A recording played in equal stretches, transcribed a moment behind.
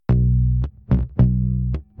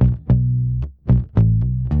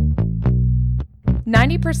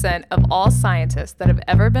90% of all scientists that have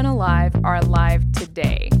ever been alive are alive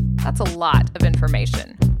today. That's a lot of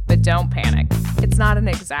information. But don't panic. It's not an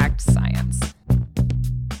exact science.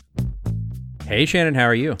 Hey, Shannon, how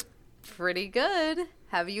are you? Pretty good.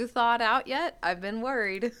 Have you thawed out yet? I've been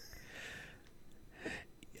worried.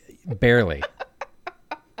 Barely.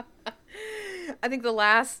 I think the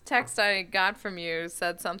last text I got from you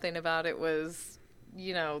said something about it was,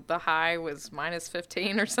 you know, the high was minus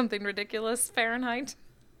 15 or something ridiculous Fahrenheit.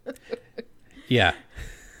 Yeah.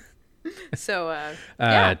 So,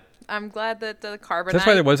 yeah, I'm glad that the carbonite... That's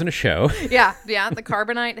why there wasn't a show. Yeah, the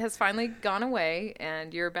carbonite has finally gone away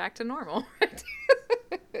and you're back to normal.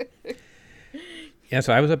 Yeah,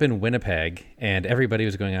 so I was up in Winnipeg, and everybody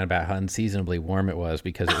was going on about how unseasonably warm it was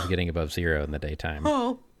because it was getting above zero in the daytime.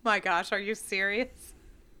 Oh, my gosh. Are you serious?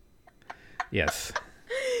 Yes.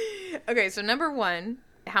 Okay, so number one,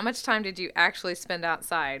 how much time did you actually spend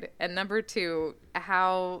outside? And number two,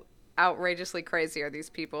 how outrageously crazy are these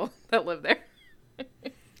people that live there?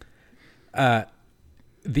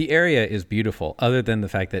 The area is beautiful, other than the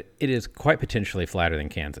fact that it is quite potentially flatter than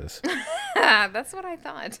Kansas. That's what I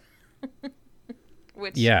thought.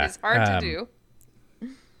 Which is hard to do.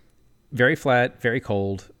 Very flat, very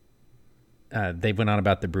cold. They went on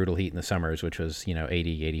about the brutal heat in the summers, which was,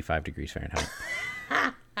 80, 85 degrees Fahrenheit.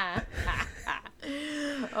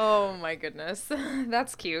 Oh, my goodness.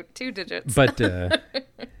 That's cute. 2 digits. But,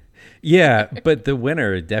 yeah, but the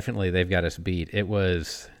winter, definitely, they've got us beat. It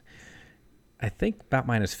was, I think, about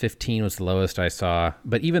minus 15 was the lowest I saw.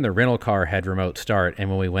 But even the rental car had remote start, and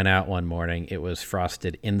when we went out one morning, it was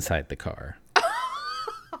frosted inside the car.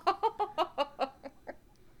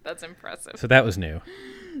 That's impressive. So that was new.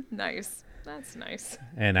 Nice. That's nice.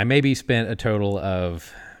 And I maybe spent a total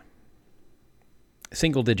of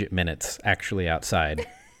single-digit minutes actually outside.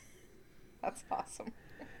 That's awesome.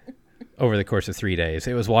 Over the course of 3 days.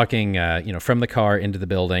 It was walking, from the car into the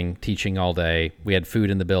building, teaching all day. We had food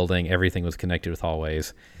in the building. Everything was connected with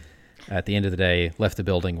hallways. At the end of the day, left the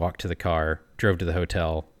building, walked to the car, drove to the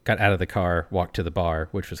hotel, got out of the car, walked to the bar,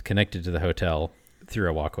 which was connected to the hotel through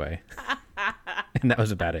a walkway. And that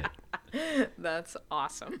was about it. That's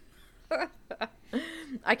awesome.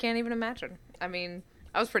 I can't even imagine. I mean,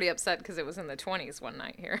 I was pretty upset because it was in the 20s one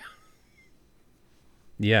night here.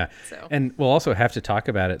 Yeah. So. And we'll also have to talk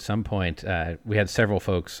about at some point. We had several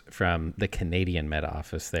folks from the Canadian Met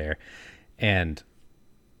Office there. And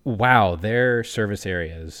wow, their service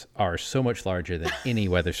areas are so much larger than any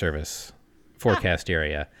weather service forecast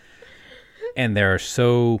area. And there are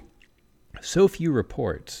so few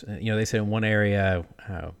reports. They said in one area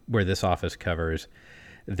where this office covers,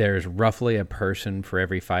 there's roughly a person for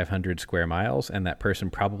every 500 square miles, and that person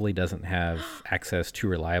probably doesn't have access to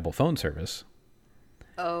reliable phone service.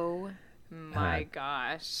 Oh my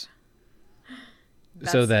gosh.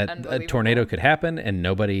 So that a tornado could happen and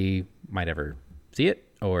nobody might ever see it,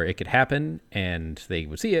 or it could happen and they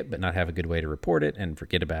would see it but not have a good way to report it and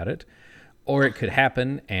forget about it. Or it could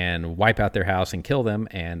happen and wipe out their house and kill them,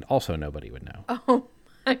 and also nobody would know. Oh,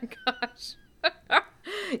 my gosh.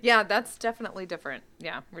 Yeah, that's definitely different.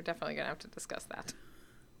 Yeah, we're definitely going to have to discuss that.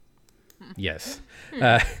 Yes.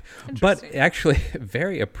 But actually,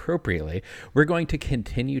 very appropriately, we're going to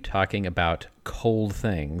continue talking about cold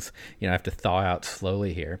things. I have to thaw out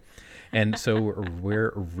slowly here. And so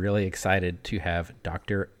we're really excited to have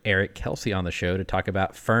Dr. Eric Kelsey on the show to talk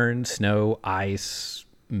about fern, snow, ice,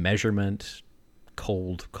 measurement,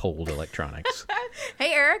 cold electronics.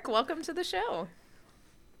 Hey, Eric, welcome to the show.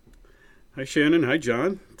 Hi, Shannon. Hi,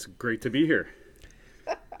 John. It's great to be here.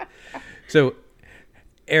 So,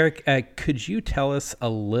 Eric, could you tell us a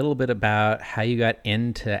little bit about how you got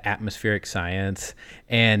into atmospheric science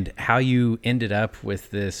and how you ended up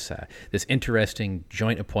with this interesting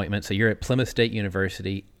joint appointment? So you're at Plymouth State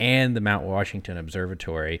University and the Mount Washington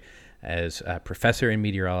Observatory as a professor in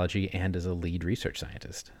meteorology and as a lead research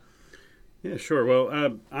scientist. Yeah, sure.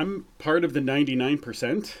 Well, I'm part of the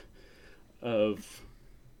 99% of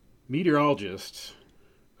meteorologists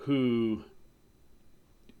who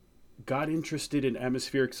got interested in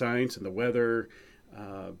atmospheric science and the weather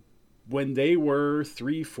when they were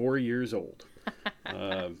 3-4 years old.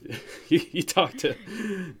 You talk to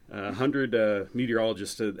 100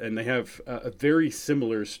 meteorologists, and they have a very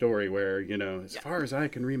similar story where, as far as I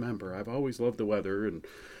can remember, I've always loved the weather and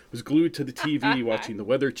was glued to the TV watching the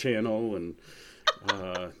Weather Channel and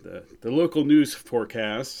the local news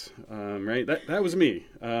forecasts, right? That was me,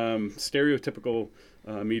 stereotypical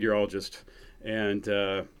meteorologist. And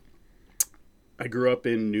I grew up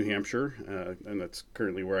in New Hampshire, and that's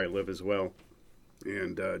currently where I live as well.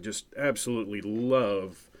 And just absolutely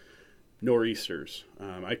love nor'easters.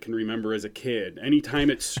 I can remember as a kid, anytime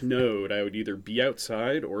it snowed, I would either be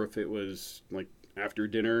outside, or if it was like after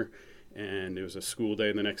dinner and it was a school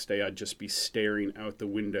day the next day, I'd just be staring out the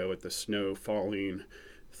window at the snow falling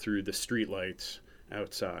through the streetlights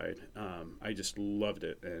outside. I just loved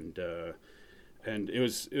it, and it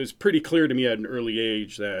was pretty clear to me at an early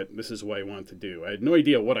age that this is what I wanted to do. I had no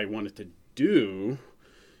idea what I wanted to do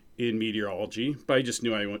in meteorology, but I just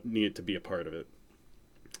knew I needed to be a part of it.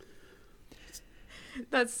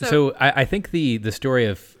 That's so I think the story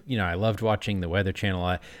of, I loved watching the Weather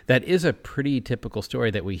Channel. That is a pretty typical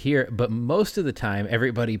story that we hear, but most of the time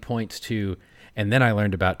everybody points to, and then I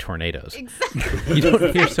learned about tornadoes. Exactly. You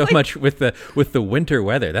don't hear so much with the winter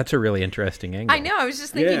weather. That's a really interesting angle. I know. I was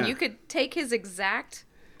just thinking you could take his exact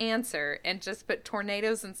answer and just put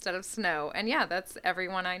tornadoes instead of snow. And yeah, that's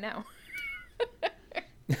everyone I know.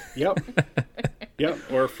 Yep. Yep.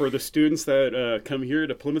 Or for the students that come here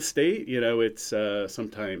to Plymouth State, it's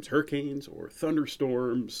sometimes hurricanes or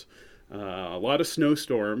thunderstorms. A lot of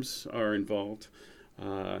snowstorms are involved.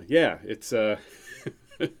 It's wow.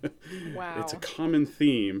 It's a common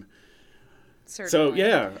theme. Certainly.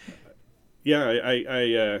 So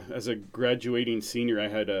I as a graduating senior, I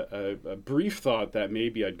had a brief thought that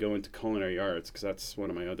maybe I'd go into culinary arts, because that's one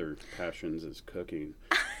of my other passions is cooking.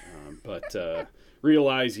 But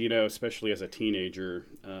realize, especially as a teenager,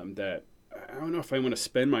 that I don't know if I want to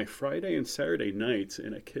spend my Friday and Saturday nights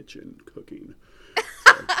in a kitchen cooking.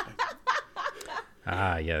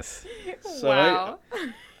 Yes. So wow.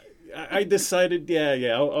 I decided,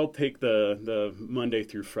 I'll take the Monday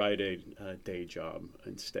through Friday day job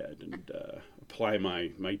instead, and apply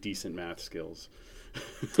my decent math skills.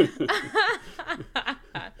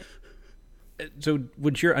 So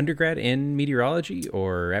was your undergrad in meteorology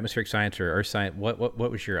or atmospheric science or earth science? What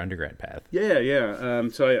was your undergrad path? Yeah.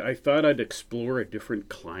 So I thought I'd explore a different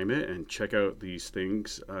climate and check out these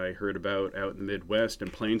things I heard about out in the Midwest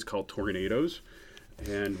and plains called tornadoes,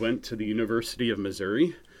 and went to the University of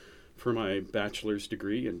Missouri for my bachelor's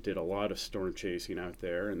degree and did a lot of storm chasing out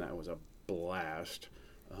there, and that was a blast.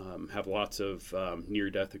 Have lots of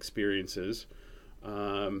near-death experiences.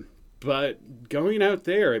 But going out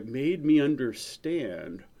there, it made me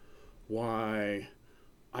understand why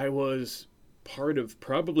I was part of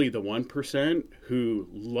probably the 1% who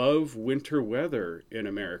love winter weather in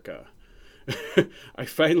America. I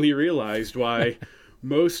finally realized why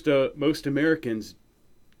most Americans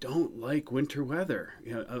don't like winter weather.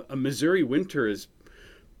 A Missouri winter is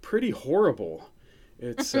pretty horrible.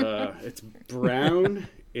 It's brown.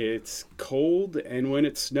 It's cold, and when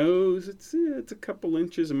it snows, it's a couple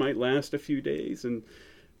inches. It might last a few days, and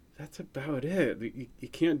that's about it. You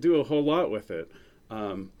can't do a whole lot with it.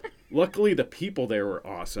 Luckily, the people there were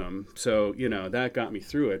awesome, so that got me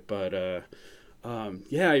through it. But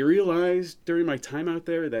I realized during my time out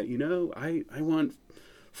there that I want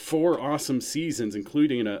 4 awesome seasons,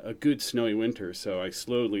 including a good snowy winter. So I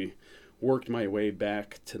slowly worked my way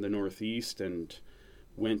back to the Northeast and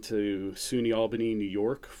went to SUNY Albany, New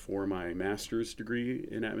York for my master's degree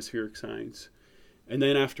in atmospheric science. And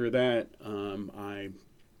then after that, I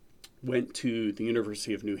went to the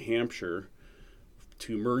University of New Hampshire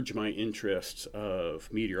to merge my interests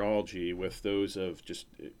of meteorology with those of just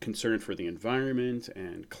concern for the environment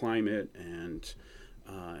and climate. And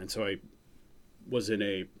so I was in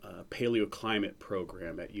a paleoclimate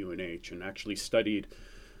program at UNH and actually studied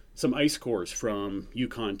some ice cores from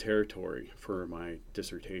Yukon Territory for my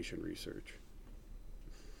dissertation research.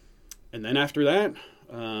 And then after that,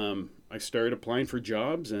 I started applying for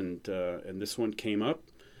jobs, and this one came up,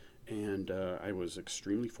 and I was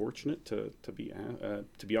extremely fortunate to be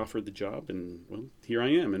offered the job, and well, here I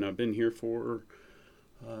am, and I've been here for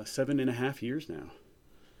 7.5 years now.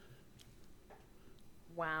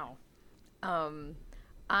 Wow.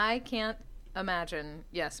 I can't imagine,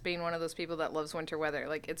 being one of those people that loves winter weather.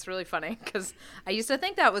 Like, it's really funny because I used to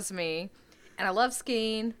think that was me, and I love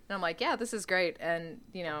skiing, and I'm like, yeah, this is great. And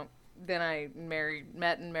then I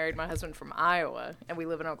met and married my husband from Iowa, and we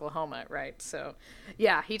live in Oklahoma, right? So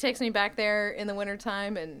yeah, he takes me back there in the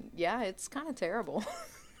wintertime, and yeah, it's kind of terrible.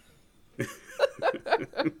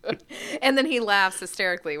 And then he laughs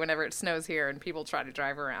hysterically whenever it snows here and people try to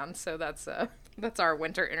drive around. So that's our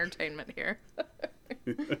winter entertainment here.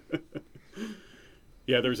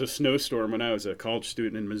 Yeah, there was a snowstorm when I was a college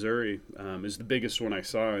student in Missouri. It was the biggest one I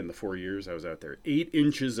saw in the 4 years I was out there. 8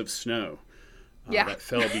 inches of snow that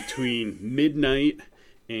fell between midnight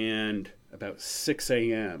and about 6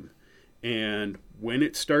 a.m. And when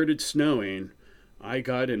it started snowing, I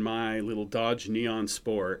got in my little Dodge Neon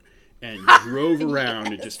Sport and drove around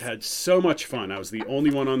and just had so much fun. I was the only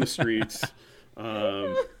one on the streets.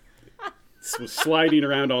 was sliding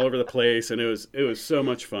around all over the place, and it was so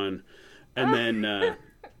much fun. And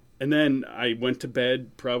then I went to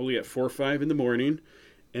bed probably at 4 or 5 in the morning,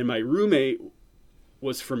 and my roommate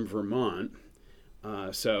was from Vermont.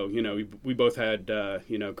 So, we both had,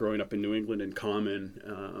 growing up in New England in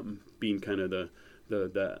common, being kind of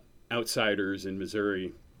the outsiders in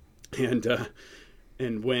Missouri.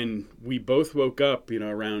 And when we both woke up,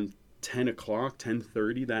 around 10 o'clock,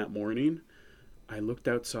 10:30 that morning, I looked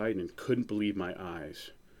outside and couldn't believe my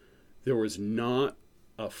eyes. There was not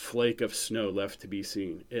a flake of snow left to be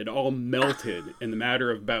seen. It all melted in the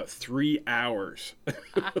matter of about 3 hours.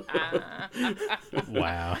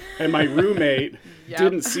 Wow. And my roommate Yep.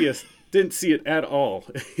 didn't see it at all.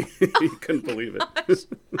 He couldn't believe it.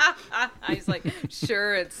 He's like,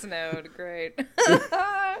 sure, it snowed. Great.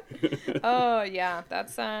 Oh yeah,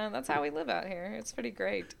 that's how we live out here. It's pretty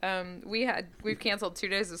great. We've canceled 2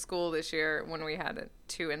 days of school this year when we had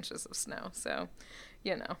 2 inches of snow. So,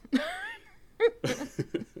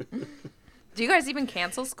 Do you guys even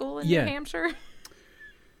cancel school in New Hampshire?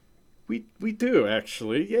 We do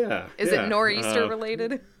actually, yeah. Is it nor'easter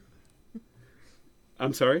related?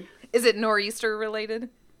 I'm sorry? Is it nor'easter related?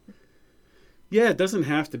 Yeah, it doesn't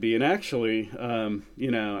have to be. And actually,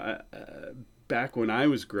 back when I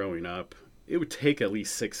was growing up, it would take at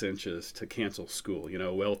least 6 inches to cancel school.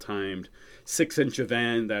 Well-timed 6-inch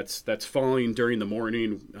event that's falling during the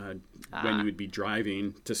morning when you would be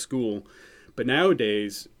driving to school. But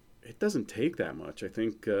nowadays, it doesn't take that much. I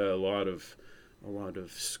think a lot of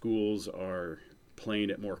schools are playing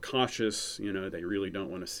it more cautious. They really don't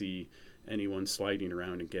want to see anyone sliding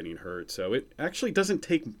around and getting hurt. So it actually doesn't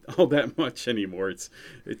take all that much anymore. It's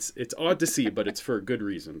odd to see, but it's for a good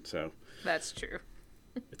reason. So that's true.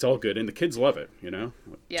 It's all good, and the kids love it.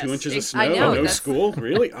 Yes. 2 inches of snow, no school,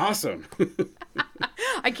 really awesome.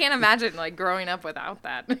 I can't imagine growing up without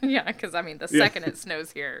that. Yeah, because the second it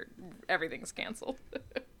snows here, everything's canceled.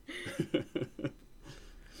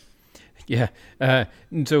 Yeah.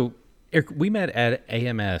 So, Eric, we met at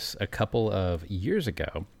AMS a couple of years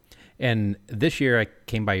ago, and this year I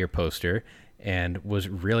came by your poster and was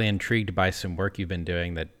really intrigued by some work you've been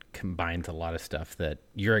doing that combines a lot of stuff that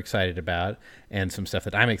you're excited about and some stuff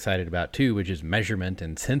that I'm excited about too, which is measurement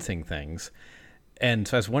and sensing things. And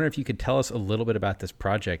so I was wondering if you could tell us a little bit about this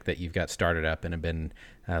project that you've got started up and have been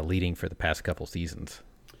leading for the past couple seasons.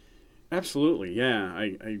 Absolutely, yeah.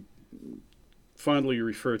 I fondly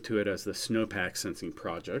refer to it as the Snowpack Sensing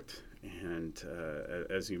Project. And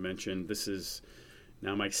as you mentioned, this is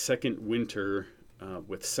now my second winter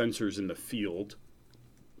with sensors in the field.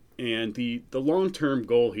 And the long-term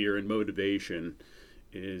goal here and motivation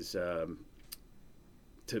is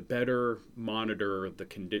to better monitor the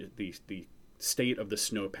state of the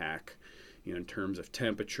snowpack, in terms of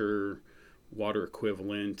temperature, water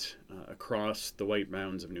equivalent across the White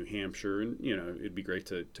Mountains of New Hampshire. And, it'd be great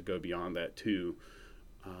to go beyond that too.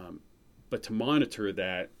 But to monitor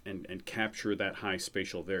that and capture that high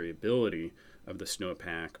spatial variability of the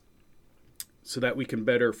snowpack so that we can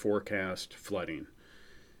better forecast flooding.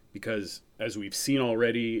 Because as we've seen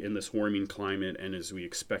already in this warming climate, and as we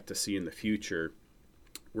expect to see in the future,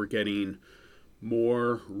 we're getting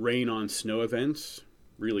more rain on snow events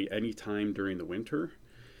really any time during the winter.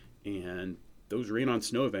 And those rain on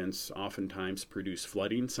snow events oftentimes produce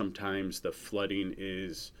flooding. Sometimes the flooding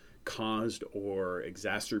is caused or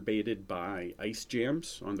exacerbated by ice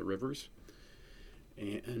jams on the rivers.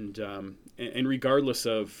 And regardless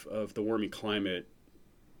of the warming climate,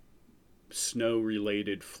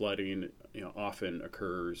 snow-related flooding often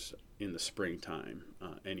occurs in the springtime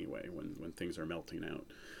anyway, when things are melting out.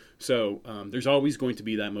 So there's always going to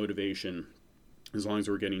be that motivation as long as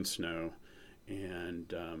we're getting snow,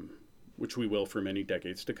 and which we will for many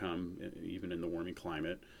decades to come, even in the warming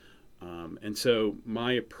climate. And so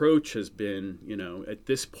my approach has been, at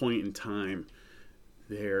this point in time,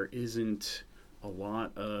 there isn't a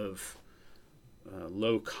lot of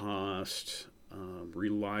low-cost,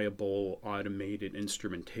 reliable, automated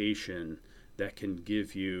instrumentation that can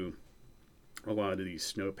give you a lot of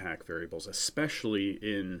these snowpack variables, especially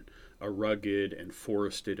in a rugged and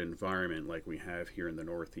forested environment like we have here in the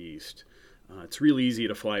Northeast. It's really easy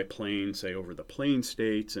to fly a plane, say, over the Plain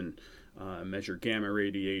States and measure gamma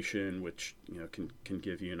radiation, which can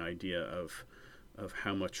give you an idea of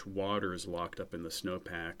how much water is locked up in the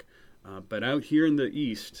snowpack. But out here in the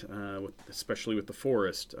East, especially with the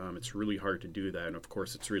forest, it's really hard to do that. And of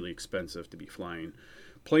course, it's really expensive to be flying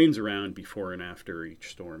planes around before and after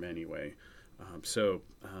each storm anyway. So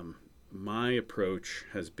my approach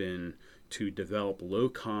has been to develop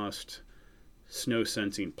low-cost snow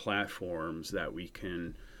sensing platforms that we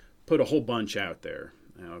can put a whole bunch out there.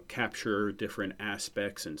 capture different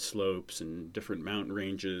aspects and slopes and different mountain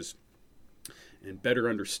ranges, and better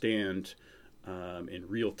understand in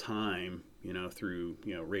real time, through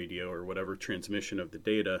radio or whatever transmission of the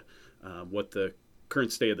data, what the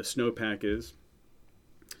current state of the snowpack is.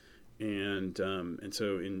 And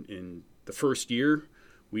so in the first year,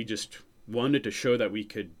 we just wanted to show that we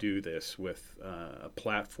could do this with a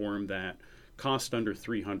platform that cost under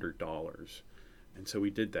 $300. And so we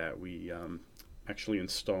did that. We actually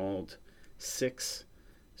installed 6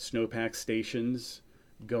 snowpack stations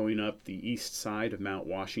going up the east side of Mount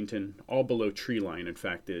Washington, all below tree line. In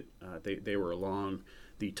fact, they were along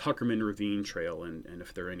the Tuckerman Ravine Trail, and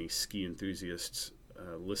if there are any ski enthusiasts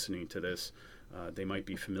listening to this, they might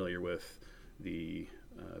be familiar with the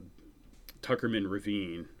Tuckerman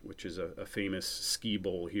Ravine, which is a famous ski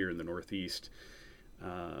bowl here in the Northeast,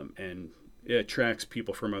 and it attracts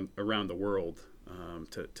people from around the world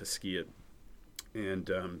to ski it.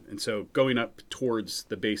 And so going up towards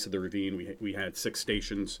the base of the ravine, we had 6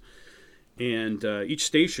 stations, and each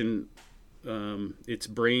station, its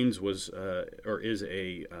brains was is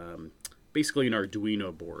basically an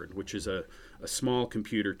Arduino board, which is a small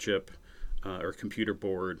computer chip or computer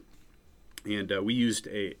board, and we used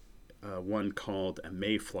one called a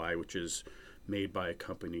Mayfly, which is made by a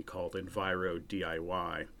company called Enviro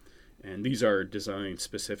DIY, and these are designed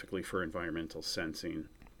specifically for environmental sensing.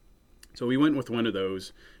 So we went with one of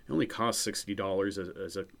those. It only cost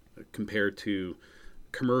 $60 compared to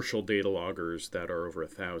commercial data loggers that are over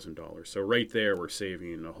 $1,000. So right there, we're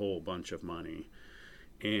saving a whole bunch of money.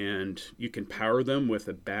 And you can power them with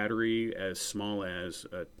a battery as small as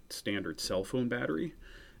a standard cell phone battery,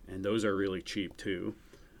 and those are really cheap too.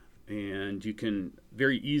 And you can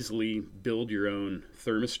very easily build your own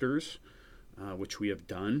thermistors, which we have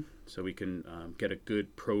done. So we can get a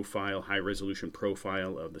good profile, high-resolution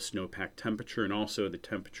profile of the snowpack temperature and also the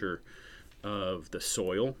temperature of the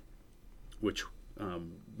soil, which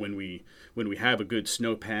when we have a good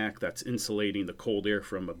snowpack that's insulating the cold air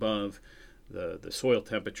from above, the soil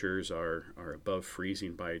temperatures are above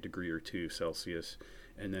freezing by 1 degree or 2 Celsius.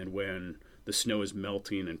 And then when the snow is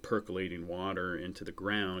melting and percolating water into the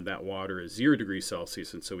ground, that water is 0 degrees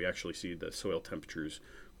Celsius, and so we actually see the soil temperatures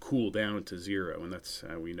cool down to 0, and that's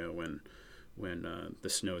how we know when the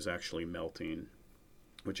snow is actually melting,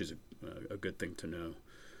 which is a good thing to know.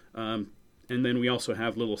 And then we also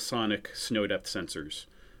have little sonic snow depth sensors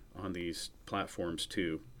on these platforms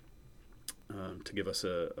too, to give us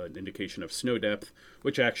an indication of snow depth,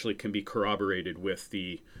 which actually can be corroborated with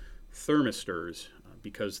the thermistors,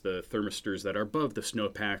 because the thermistors that are above the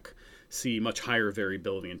snowpack see much higher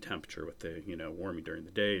variability in temperature, with the warming during the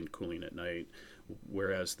day and cooling at night,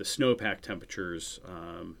 whereas the snowpack temperatures,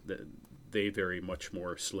 they vary much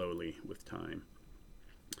more slowly with time.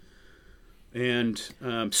 And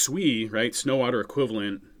SWE, right, snow water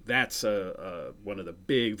equivalent, that's one of the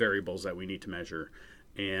big variables that we need to measure.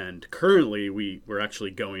 And currently we're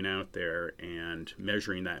actually going out there and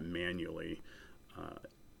measuring that manually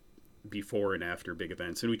before and after big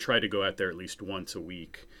events. And we try to go out there at least once a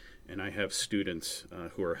week. And I have students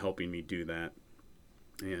who are helping me do that.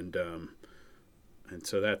 And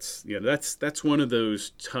so that's one of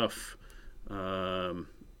those tough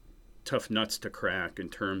nuts to crack in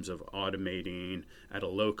terms of automating at a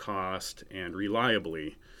low cost and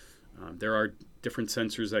reliably. There are different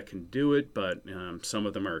sensors that can do it, but some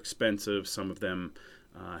of them are expensive. Some of them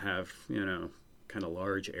have kind of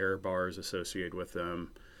large error bars associated with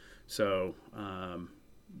them. So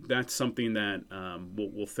that's something that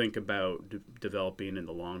we'll think about developing in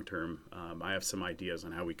the long term. I have some ideas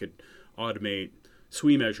on how we could automate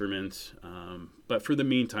SWE measurements, but for the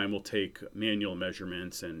meantime, we'll take manual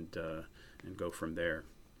measurements and go from there.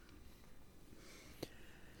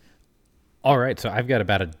 All right, so I've got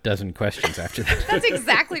about a dozen questions after that. That's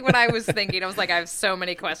exactly what I was thinking. I was like, I have so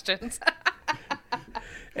many questions.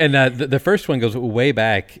 And the first one goes way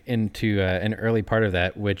back into an early part of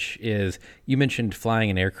that, which is you mentioned flying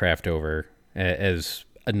an aircraft over as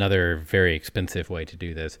another very expensive way to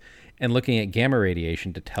do this, and looking at gamma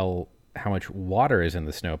radiation to tell how much water is in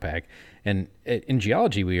the snowpack. And in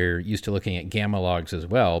geology, we are used to looking at gamma logs as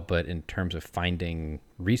well, but in terms of finding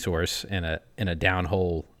resource in a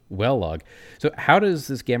downhole well log. So how does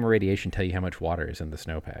this gamma radiation tell you how much water is in the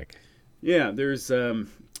snowpack? Yeah, there's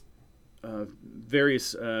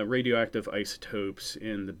various radioactive isotopes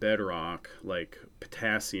in the bedrock, like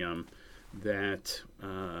potassium, that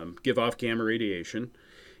give off gamma radiation,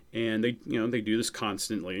 and they do this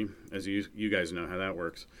constantly, as you guys know how that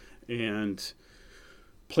works. And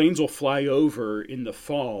planes will fly over in the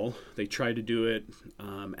fall. They try to do it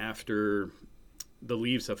after the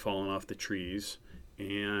leaves have fallen off the trees,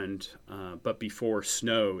 and but before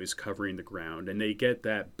snow is covering the ground, and they get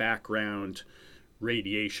that background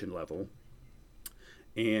radiation level.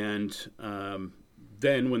 And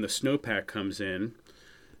then when the snowpack comes in,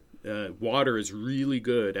 water is really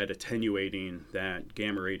good at attenuating that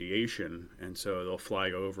gamma radiation, and so they'll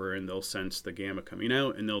fly over and they'll sense the gamma coming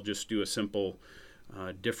out, and they'll just do a simple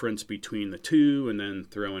difference between the two, and then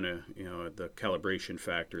throw in the calibration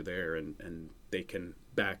factor there, and they can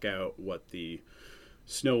back out what the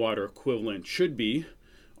snow water equivalent should be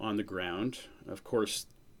on the ground. Of course,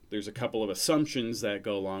 there's a couple of assumptions that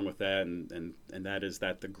go along with that, and that is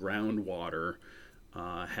that the groundwater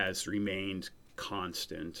has remained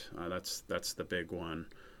constant. That's the big one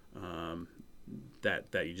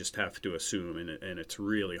that you just have to assume, and it's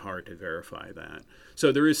really hard to verify that.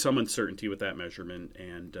 So there is some uncertainty with that measurement,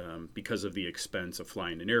 and because of the expense of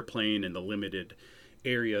flying an airplane and the limited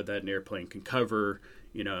area that an airplane can cover,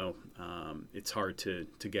 it's hard to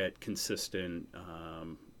get consistent,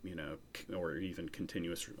 or even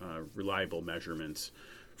continuous, reliable measurements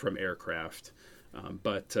from aircraft.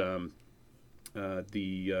 But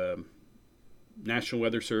the National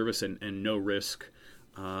Weather Service and NORISC,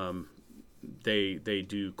 they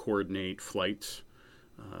do coordinate flights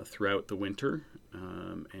throughout the winter,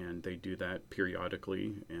 and they do that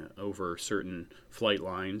periodically over certain flight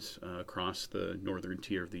lines across the northern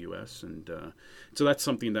tier of the U.S. And so that's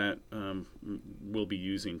something that we'll be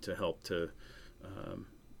using to help to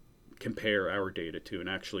compare our data to. And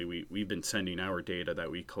actually, we've been sending our data that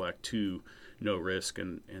we collect to NORISC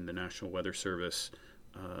and the National Weather Service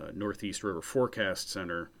Northeast River Forecast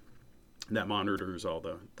Center that monitors all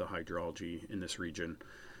the hydrology in this region.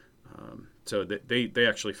 So that they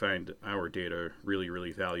actually find our data really,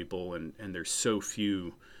 really valuable, and there's so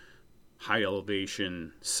few high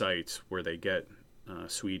elevation sites where they get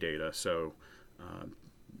SWE data. So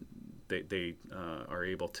they are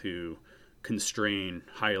able to constrain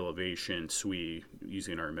high elevation SWE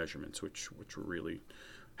using our measurements, which we're really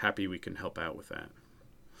happy we can help out with that.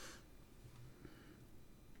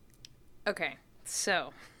 Okay,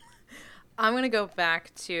 so I'm going to go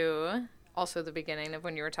back to also the beginning of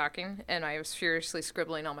when you were talking, and I was furiously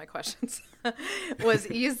scribbling all my questions. Was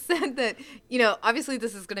you said that, obviously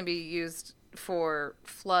this is going to be used for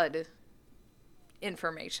flood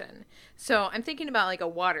information. So I'm thinking about like a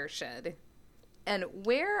watershed. And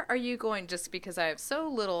where are you going, just because I have so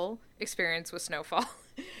little experience with snowfall,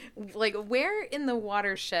 like where in the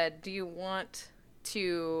watershed do you want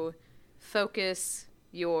to focus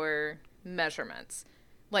your measurements?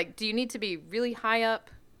 Like, do you need to be really high up,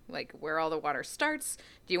 like where all the water starts?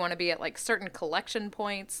 Do you want to be at like certain collection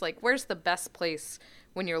points? Like, where's the best place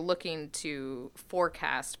when you're looking to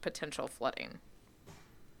forecast potential flooding?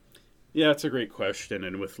 Yeah, that's a great question.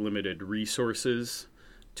 And with limited resources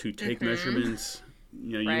to take measurements,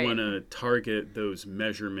 you want to target those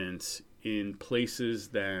measurements in places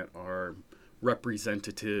that are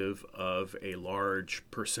representative of a large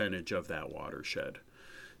percentage of that watershed.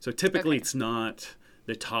 So typically it's not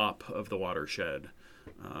the top of the watershed.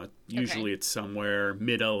 Usually it's somewhere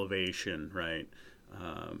mid-elevation, right?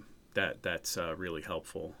 That's really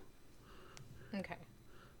helpful. Okay.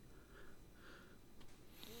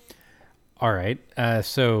 All right.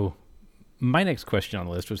 So my next question on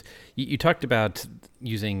the list was, you talked about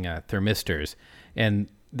using thermistors, and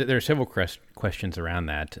there are several questions around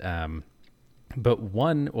that. But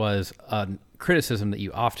one was a criticism that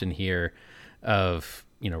you often hear of,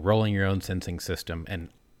 rolling your own sensing system. And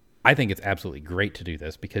I think it's absolutely great to do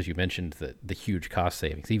this because you mentioned the huge cost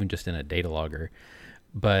savings, even just in a data logger.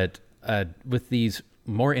 But with these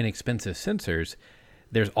more inexpensive sensors,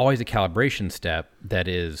 there's always a calibration step that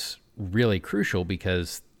is really crucial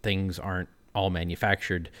because things aren't all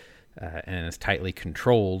manufactured and as tightly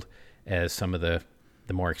controlled as some of the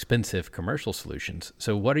more expensive commercial solutions.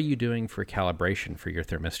 So what are you doing for calibration for your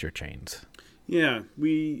thermistor chains? Yeah,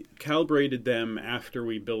 we calibrated them after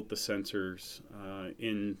we built the sensors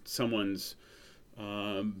in someone's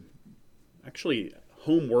actually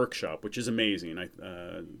home workshop, which is amazing.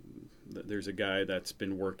 There's a guy that's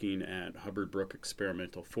been working at Hubbard Brook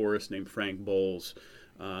Experimental Forest named Frank Bowles,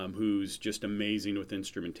 who's just amazing with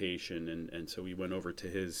instrumentation, and so we went over to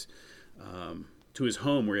his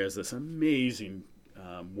home where he has this amazing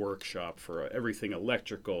workshop for everything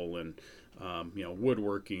electrical and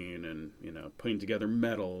woodworking and putting together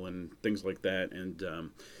metal and things like that,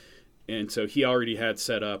 and so he already had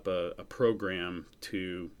set up a program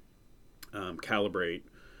to calibrate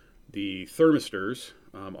the thermistors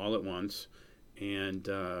all at once, and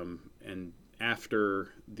after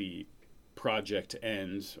the project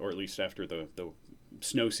ends, or at least after the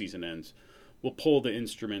snow season ends, we'll pull the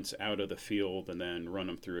instruments out of the field and then run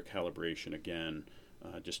them through a calibration again,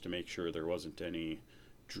 just to make sure there wasn't any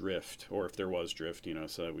drift, or if there was drift,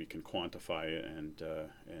 so that we can quantify it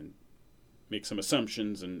and make some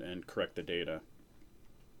assumptions and correct the data.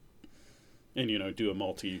 And we'll do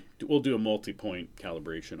a multi-point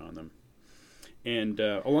calibration on them. And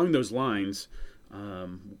along those lines,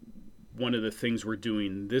 one of the things we're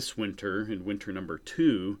doing this winter, in winter number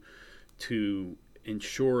 2, to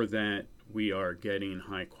ensure that we are getting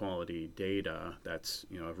high quality data that's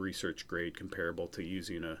of research grade, comparable to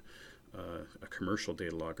using a commercial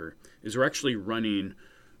data logger, is we're actually running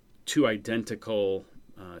 2 identical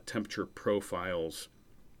temperature profiles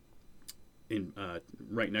in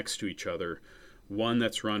right next to each other. One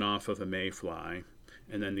that's run off of a Mayfly,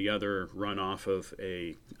 and then the other run off of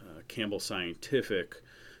a Campbell Scientific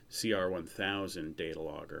CR1000 data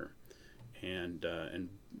logger, and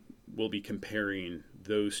we'll be comparing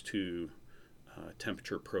those 2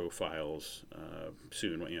 temperature profiles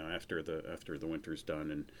soon. After the winter's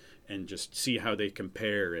done, and just see how they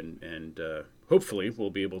compare, and hopefully we'll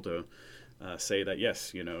be able to say that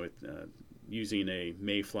yes, using a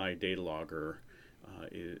Mayfly data logger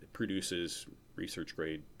it produces research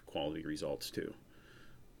grade quality results too.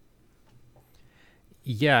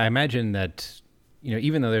 Yeah, I imagine that,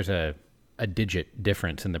 even though there's a digit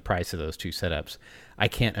difference in the price of those 2 setups, I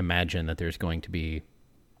can't imagine that there's going to be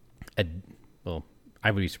I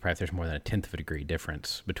would be surprised if there's more than a 1/10 of a degree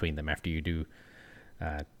difference between them after you do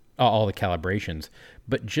all the calibrations.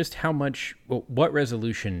 But just what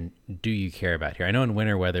resolution do you care about here? I know in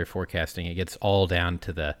winter weather forecasting, it gets all down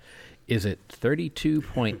to is it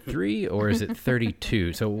 32.3 or is it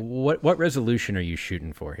 32? So what resolution are you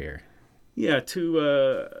shooting for here? Yeah, to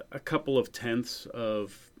a couple of tenths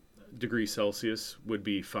of degrees Celsius would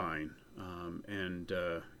be fine. And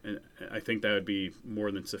I think that would be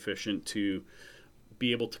more than sufficient to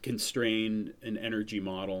be able to constrain an energy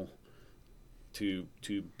model to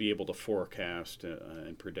be able to forecast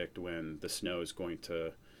and predict when the snow is going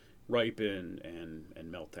to ripen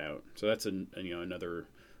and melt out. So that's another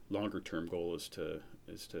longer term goal is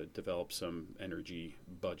to develop some energy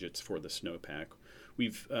budgets for the snowpack.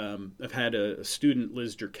 I've had a student,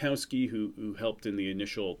 Liz Jerkowski, who helped in the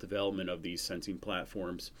initial development of these sensing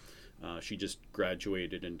platforms. She just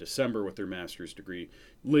graduated in December with her master's degree.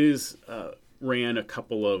 Liz ran a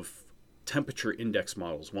couple of temperature index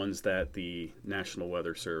models, ones that the National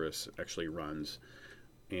Weather Service actually runs,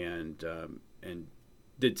 and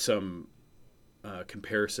did some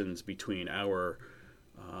comparisons between our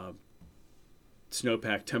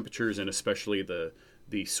snowpack temperatures, and especially the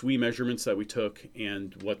SWE measurements that we took,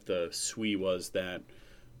 and what the SWE was that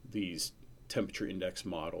these temperature index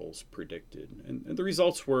models predicted. And the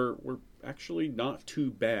results were actually not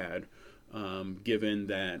too bad, given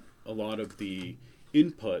that a lot of the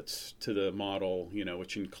inputs to the model,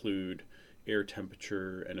 which include air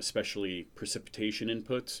temperature and especially precipitation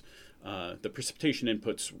inputs. The precipitation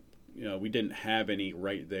inputs, we didn't have any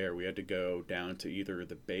right there. We had to go down to either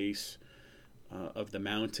the base of the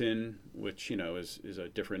mountain, which is a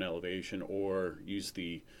different elevation, or use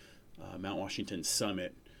the Mount Washington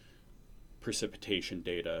summit precipitation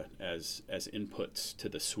data as inputs to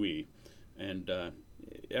the SWE, and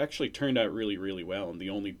it actually turned out really, really well. And the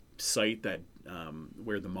only site that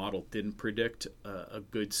where the model didn't predict a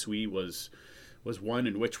good SWE was one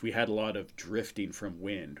in which we had a lot of drifting from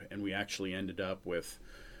wind, and we actually ended up with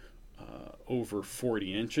over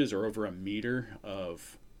 40 inches or over a meter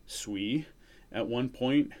of SWE at one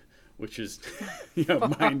point, which is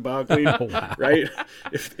mind-boggling. Wow. Right?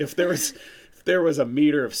 If there was a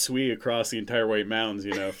meter of SWE across the entire White Mountains,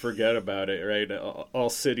 forget about it, right? All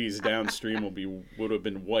cities downstream would have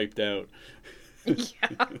been wiped out. Yeah.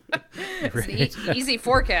 It's an easy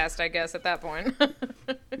forecast, I guess, at that point.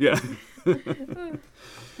 Yeah.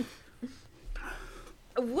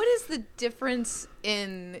 What is the difference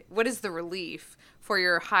what is the relief for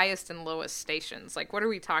your highest and lowest stations? Like, what are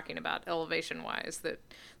we talking about elevation-wise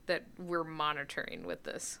that we're monitoring with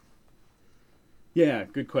this? Yeah,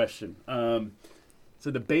 good question.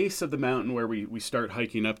 So the base of the mountain where we start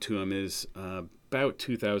hiking up to them is about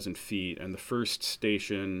 2,000 feet, and the first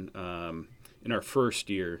station in our first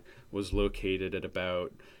year was located at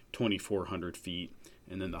about 2,400 feet,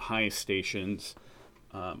 and then the highest stations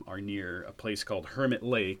are near a place called Hermit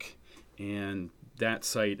Lake, and that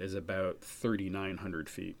site is about 3,900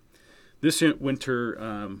 feet. This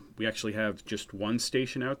winter, we actually have just one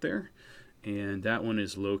station out there, and that one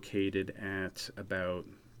is located at about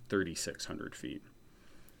 3,600 feet.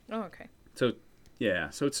 Oh, okay. So,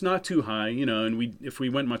 Yeah, so it's not too high, and if we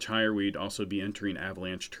went much higher, we'd also be entering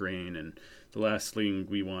avalanche terrain, and the last thing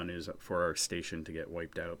we want is for our station to get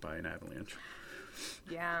wiped out by an avalanche.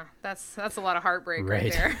 Yeah, that's a lot of heartbreak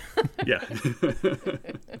Right. there. Yeah.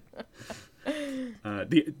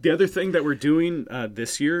 The other thing that we're doing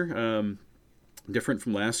this year, different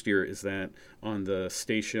from last year, is that on the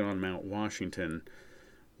station on Mount Washington,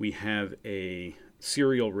 we have a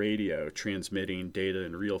serial radio transmitting data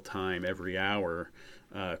in real time every hour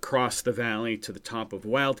across the valley to the top of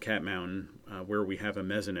Wildcat Mountain, where we have a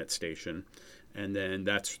mesonet station, and then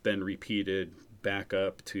that's then repeated back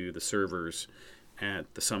up to the servers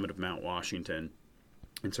at the summit of Mount Washington.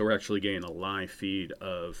 And so we're actually getting a live feed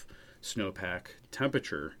of snowpack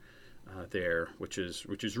temperature there, which is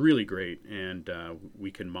really great, and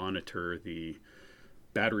we can monitor the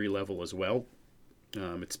battery level as well.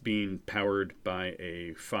 It's being powered by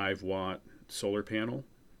a 5-watt solar panel,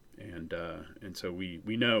 and so we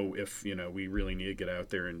know if we really need to get out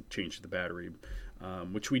there and change the battery,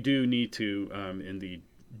 which we do need to in the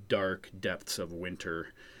dark depths of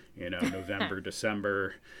winter, November,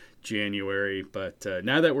 December, January. But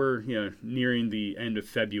now that we're nearing the end of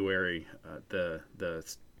February, the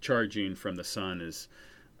charging from the sun is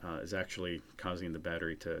actually causing the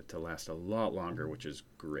battery to last a lot longer, which is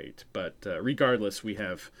great. But regardless, we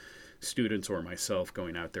have students or myself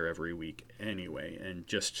going out there every week anyway, and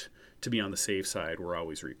just to be on the safe side, we're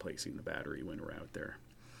always replacing the battery when we're out there.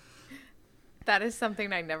 That is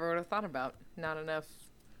something I never would have thought about. Not enough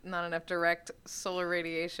direct solar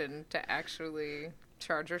radiation to actually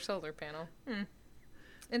charge your solar panel.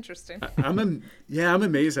 Interesting. I'm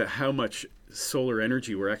amazed at how much solar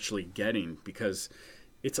energy we're actually getting, because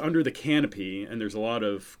it's under the canopy and there's a lot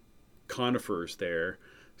of conifers there.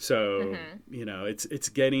 So, it's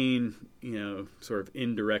getting, sort of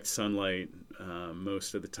indirect sunlight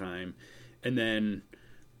most of the time. And then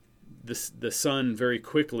the sun very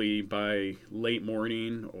quickly, by late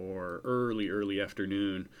morning or early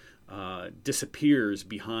afternoon, disappears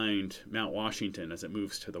behind Mount Washington as it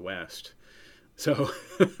moves to the west. So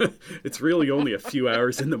it's really only a few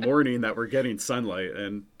hours in the morning that we're getting sunlight,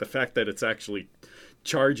 and the fact that it's actually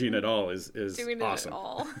charging at all is Doing awesome.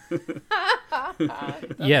 It at all.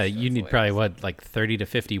 Yeah, you need probably like 30 to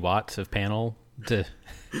 50 watts of panel to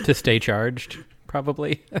stay charged,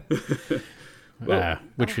 probably.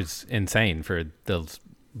 Which is insane for those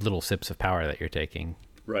little sips of power that you're taking.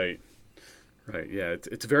 Right. Yeah,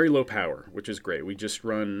 it's very low power, which is great. We just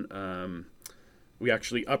run. We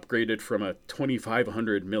actually upgraded from a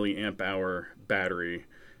 2,500 milliamp hour battery,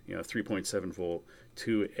 3.7 volt,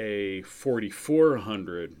 to a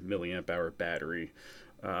 4,400 milliamp hour battery.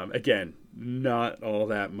 Again, not all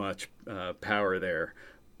that much power there,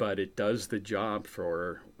 but it does the job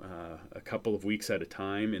for a couple of weeks at a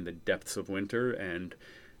time in the depths of winter. And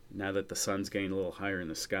now that the sun's getting a little higher in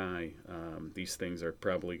the sky, these things are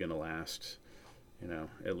probably going to last,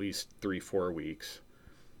 at least 3-4 weeks.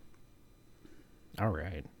 All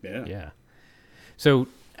right. Yeah. So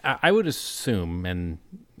I would assume, and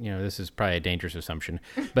this is probably a dangerous assumption,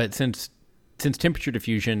 but since temperature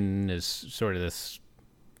diffusion is sort of this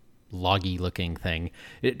loggy looking thing,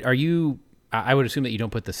 I would assume that you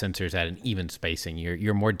don't put the sensors at an even spacing.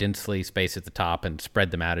 You're more densely spaced at the top and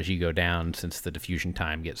spread them out as you go down, since the diffusion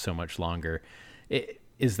time gets so much longer.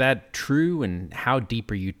 Is that true? And how deep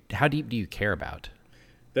do you care about?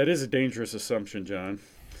 That is a dangerous assumption, John.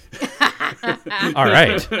 All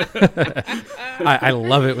right. I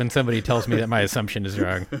love it when somebody tells me that my assumption is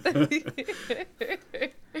wrong.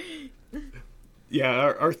 Yeah,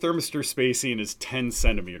 our thermistor spacing is 10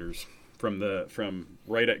 centimeters from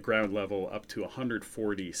right at ground level up to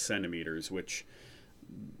 140 centimeters, which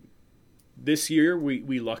this year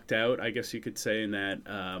we lucked out, I guess you could say, in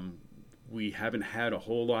that we haven't had a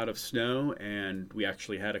whole lot of snow, and we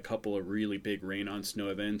actually had a couple of really big rain on snow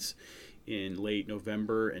events in late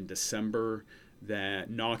November and December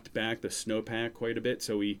that knocked back the snowpack quite a bit.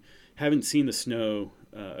 So we haven't seen the snow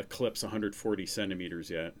eclipse 140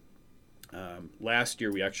 centimeters yet. Last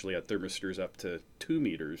year we actually had thermistors up to 2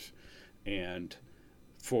 meters, and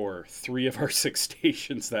for 3 of our 6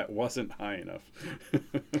 stations that wasn't high enough.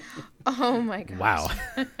 Oh my gosh. Wow.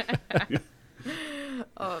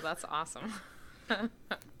 Oh, that's awesome.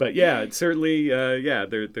 But yeah, it's certainly,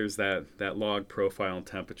 there's that log profile and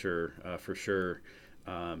temperature for sure,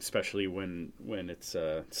 especially when it's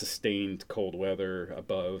sustained cold weather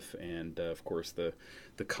above, and of course the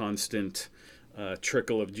constant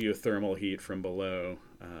trickle of geothermal heat from below.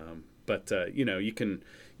 But you can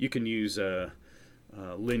use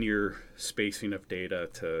linear spacing of data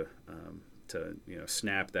to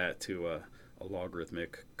snap that to a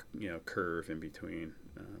logarithmic, curve in between,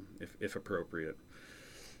 if appropriate.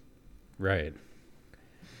 Right.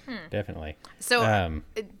 Definitely. So,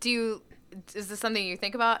 is this something you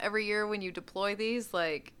think about every year when you deploy these?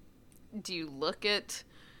 Like, do you look at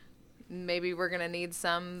maybe we're going to need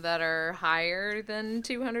some that are higher than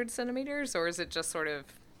 200 centimeters, or is it just sort of,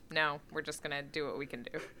 no, we're just going to do what we can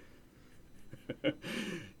do?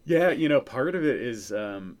 Yeah, part of it is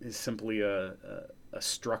simply a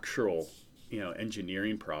structural,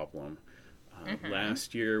 engineering problem.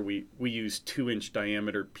 Last year, we used 2-inch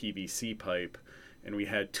diameter PVC pipe, and we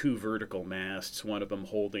had 2 vertical masts, one of them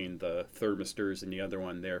holding the thermistors and the other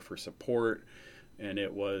one there for support. And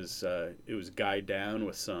it was guyed down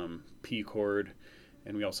with some P-cord,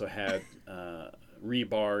 and we also had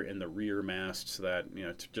rebar in the rear mast so that,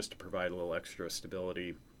 just to provide a little extra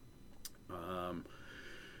stability.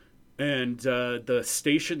 And the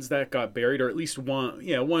stations that got buried, or at least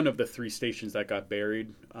one of the 3 stations that got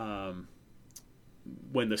buried,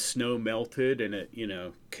 when the snow melted and it,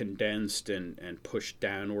 condensed and pushed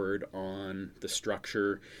downward on the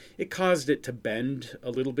structure, it caused it to bend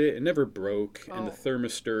a little bit. It never broke, and the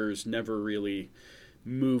thermistors never really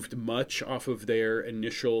moved much off of their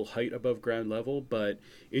initial height above ground level, but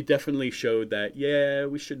it definitely showed that,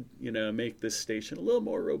 we should, make this station a little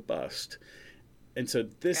more robust. And so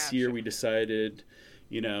this year we decided,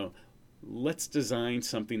 let's design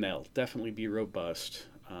something that'll definitely be robust.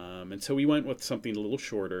 And so we went with something a little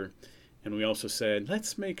shorter, and we also said,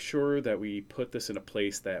 let's make sure that we put this in a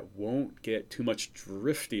place that won't get too much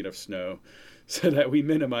drifting of snow so that we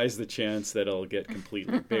minimize the chance that it'll get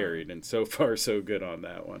completely buried. And so far, so good on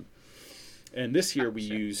that one. And this year we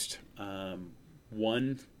used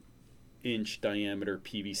 1-inch diameter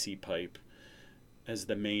PVC pipe as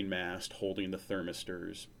the main mast holding the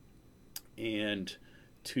thermistors. And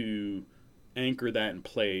to anchor that in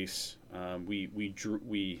place,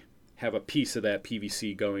 we have a piece of that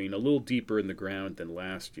PVC going a little deeper in the ground than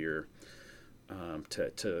last year,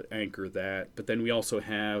 to anchor that. But then we also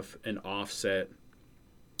have an offset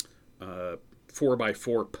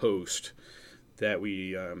 4x4 post that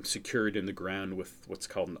we secured in the ground with what's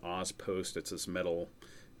called an Oz post. It's this metal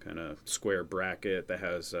kind of square bracket that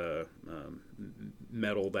has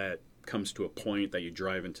metal that comes to a point that you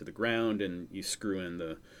drive into the ground, and you screw in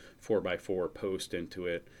the 4x4 post into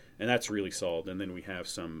it, and that's really solid. And then we have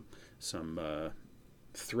some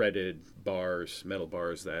threaded bars, metal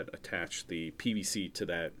bars that attach the PVC to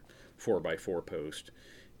that 4x4 post,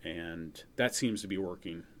 and that seems to be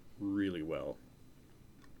working really well.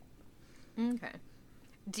 Okay.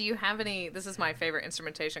 Do you have any, this is my favorite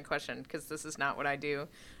instrumentation question, because this is not what I do.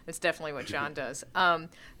 It's definitely what John does.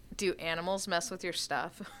 Do animals mess with your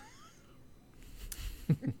stuff?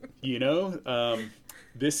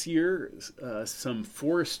 This year, some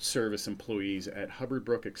Forest Service employees at Hubbard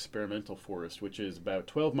Brook Experimental Forest, which is about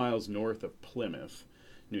 12 miles north of Plymouth,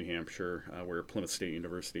 New Hampshire, where Plymouth State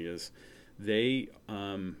University is, they,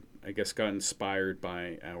 I guess, got inspired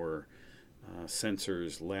by our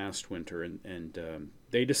sensors last winter, and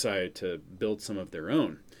they decided to build some of their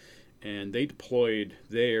own. And they deployed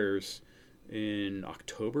theirs in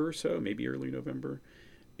October or so, maybe early November.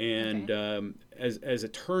 And as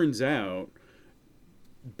it turns out,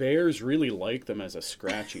 bears really like them as a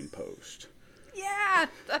scratching post. Yeah,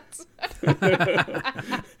 that's...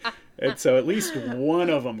 And so at least one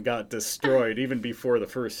of them got destroyed even before the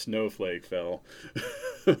first snowflake fell.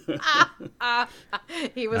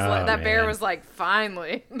 He was that bear was like,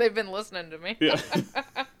 finally, they've been listening to me. Yeah.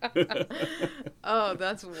 Oh,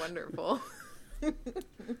 that's wonderful.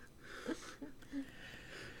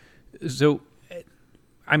 So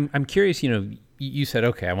I'm curious, you said,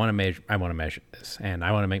 okay, I want to measure this, and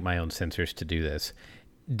I want to make my own sensors to do this.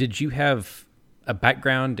 Did you have a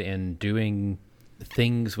background in doing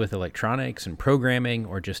things with electronics and programming,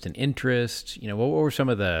 or just an interest? What were some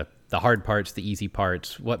of the hard parts, the easy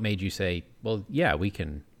parts? What made you say, well, yeah, we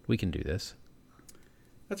can do this?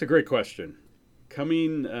 That's a great question.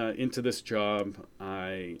 Coming into this job,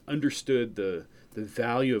 I understood the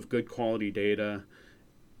value of good quality data,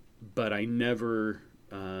 but I never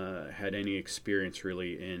had any experience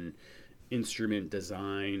really in instrument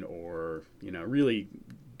design, or really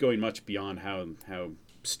going much beyond how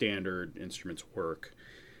standard instruments work.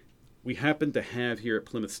 We happen to have here at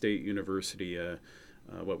Plymouth State University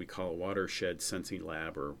what we call a watershed sensing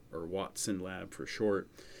lab, or Watson Lab for short,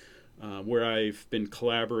 where I've been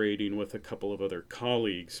collaborating with a couple of other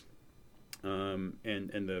colleagues, and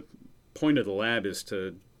the point of the lab is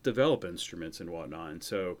to develop instruments and whatnot. And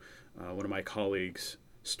so one of my colleagues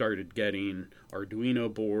started getting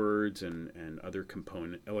Arduino boards and other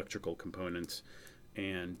electrical components,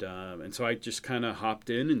 And so I just kind of hopped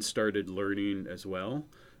in and started learning as well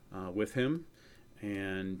with him,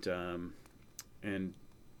 and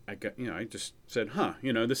I got, I just said,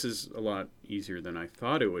 this is a lot easier than I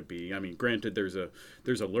thought it would be. I mean, granted, there's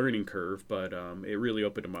a learning curve, but it really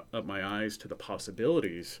opened up my eyes to the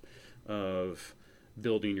possibilities of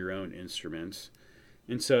building your own instruments.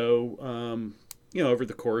 And so, over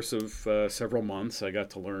the course of several months, I got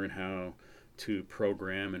to learn how to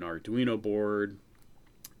program an Arduino board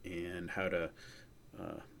and how to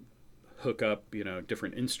hook up,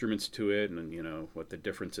 different instruments to it, and what the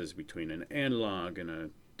difference is between an analog and a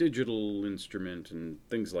digital instrument and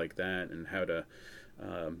things like that, and how to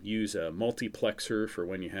use a multiplexer for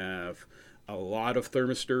when you have a lot of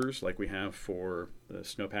thermistors like we have for the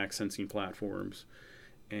Snowpack sensing platforms.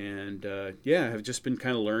 And I've just been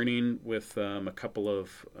kind of learning with a couple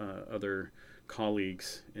of other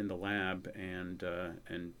colleagues in the lab, and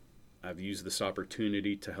I've used this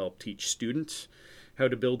opportunity to help teach students how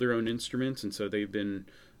to build their own instruments, and so they've been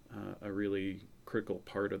a really critical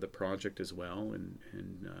part of the project as well, and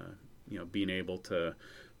being able to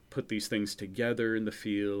put these things together in the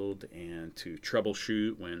field and to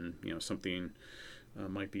troubleshoot when something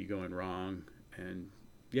might be going wrong. And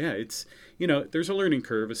it's there's a learning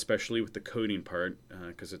curve, especially with the coding part,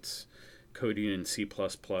 because it's coding in C++,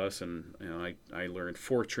 and I learned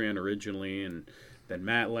Fortran originally, and then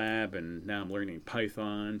MATLAB, and now I'm learning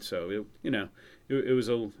Python. So it was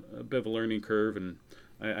a bit of a learning curve, and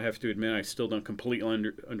I have to admit I still don't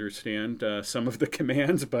completely understand some of the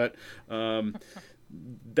commands, but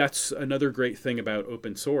that's another great thing about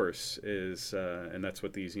open source is, and that's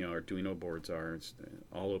what these Arduino boards are. It's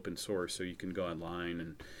all open source, so you can go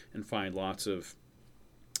online and find lots of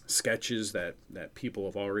sketches that people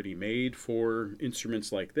have already made for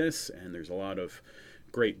instruments like this, and there's a lot of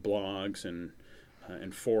great blogs and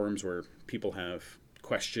forums where people have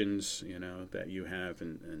questions that you have,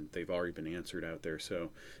 and they've already been answered out there.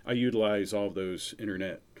 So I utilize all of those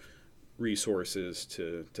internet resources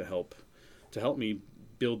to help me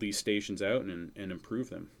build these stations out and improve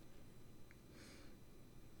them.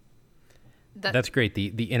 That's great.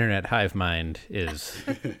 The internet hive mind is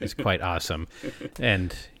quite awesome.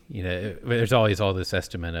 And there's always all this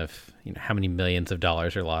estimate of how many millions of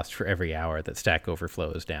dollars are lost for every hour that Stack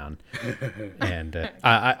Overflow is down. And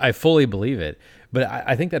I fully believe it. But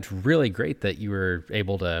I think that's really great that you were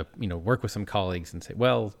able to work with some colleagues and say,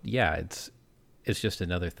 well, yeah, it's just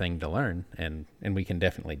another thing to learn, and we can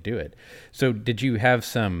definitely do it. So did you have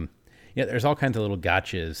some? There's all kinds of little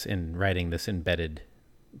gotchas in writing this embedded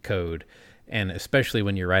code, and especially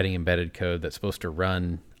when you're writing embedded code that's supposed to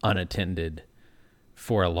run unattended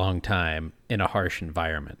for a long time in a harsh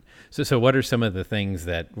environment. So what are some of the things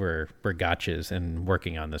that were gotchas in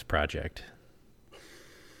working on this project?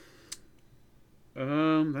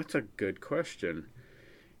 That's a good question.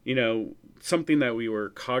 Something that we were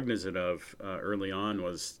cognizant of early on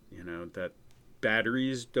was, that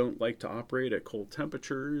batteries don't like to operate at cold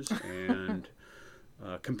temperatures, and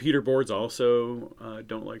computer boards also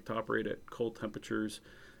don't like to operate at cold temperatures.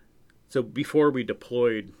 So before we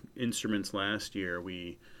deployed instruments last year,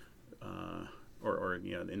 we,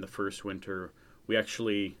 in the first winter, we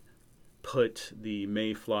actually put the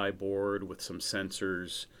Mayfly board with some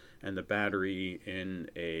sensors and the battery in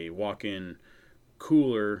a walk-in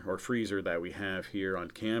cooler or freezer that we have here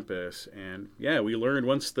on campus. And we learned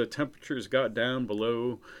once the temperatures got down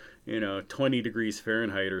below 20 degrees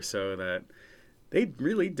Fahrenheit or so that they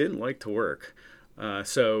really didn't like to work.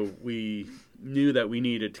 So we knew that we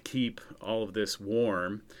needed to keep all of this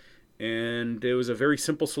warm, and it was a very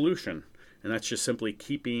simple solution, and that's just simply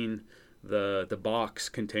keeping the box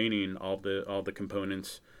containing all the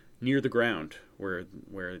components near the ground where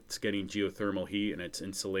it's getting geothermal heat and it's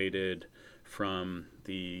insulated from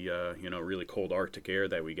the really cold Arctic air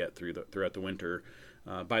that we get throughout the winter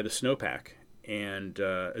by the snowpack. And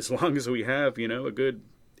as long as we have a good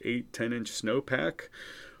 8-10 inch snowpack,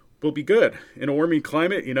 we'll be good. In a warming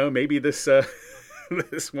climate, maybe this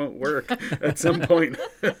this won't work at some point,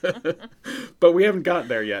 but we haven't gotten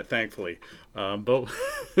there yet, thankfully. But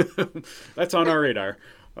that's on our radar.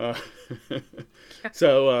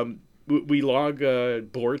 So we log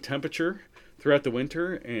board temperature throughout the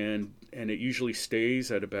winter, and it usually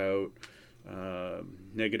stays at about -1,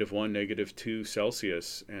 -2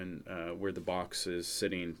 Celsius, and where the box is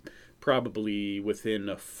sitting probably within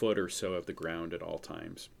a foot or so of the ground at all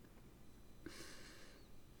times.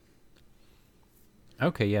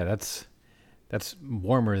 Okay, yeah, that's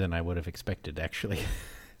warmer than I would have expected, actually.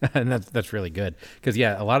 And that's really good. Because,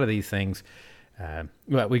 a lot of these things,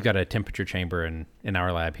 we've got a temperature chamber in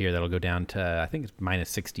our lab here that'll go down to, I think it's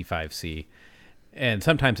 -65 C. And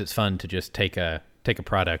sometimes it's fun to just take a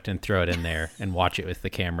product and throw it in there and watch it with the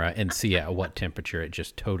camera and see at what temperature it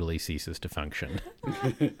just totally ceases to function.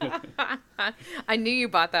 I knew you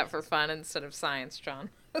bought that for fun instead of science, John.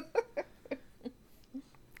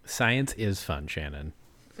 Science is fun, Shannon.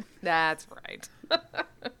 That's right.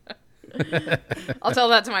 I'll tell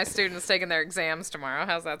that to my students taking their exams tomorrow.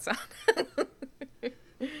 How's that sound?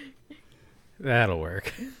 That'll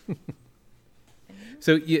work.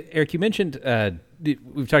 So, Eric, you mentioned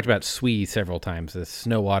we've talked about SWE several times, the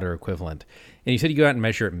snow water equivalent, and you said you go out and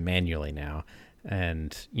measure it manually now,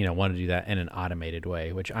 and want to do that in an automated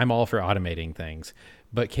way, which I'm all for automating things.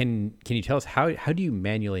 But can you tell us how do you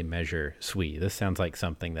manually measure SWE? This sounds like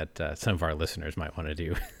something that some of our listeners might want to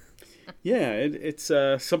do. Yeah, it's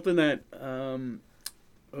something that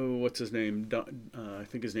what's his name? I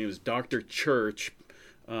think his name is Dr. Church.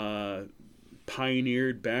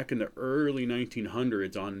 Pioneered back in the early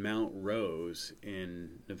 1900s on Mount Rose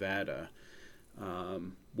in Nevada,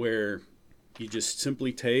 where you just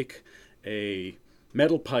simply take a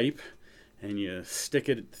metal pipe and you stick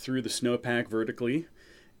it through the snowpack vertically,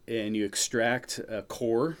 and you extract a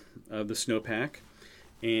core of the snowpack.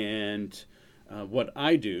 And what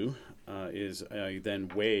I do is I then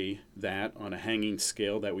weigh that on a hanging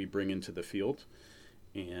scale that we bring into the field.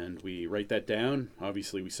 And we write that down.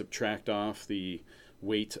 Obviously, we subtract off the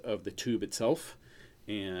weight of the tube itself,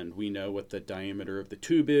 and we know what the diameter of the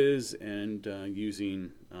tube is, and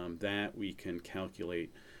using that, we can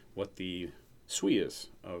calculate what the SWE is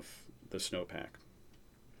of the snowpack.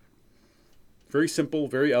 Very simple,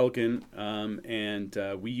 very elegant, and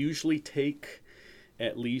we usually take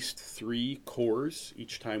at least 3 cores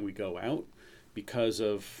each time we go out because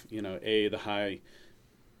of, the high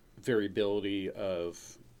variability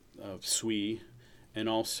of SWE, and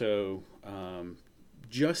also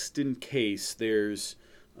just in case there's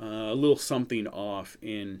a little something off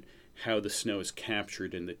in how the snow is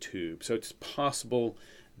captured in the tube. So it's possible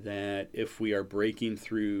that if we are breaking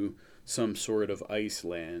through some sort of ice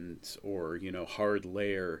lens or hard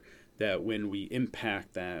layer, that when we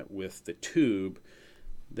impact that with the tube,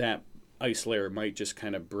 that ice layer might just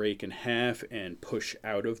kind of break in half and push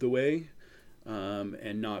out of the way.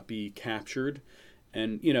 And not be captured.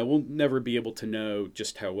 And, we'll never be able to know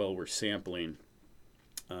just how well we're sampling,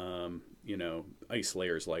 ice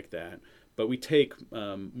layers like that. But we take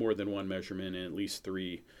more than one measurement, and at least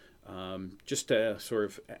 3, just to sort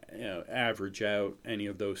of average out any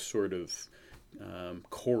of those sort of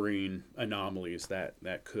coring anomalies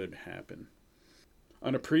that could happen.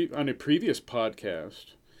 On a previous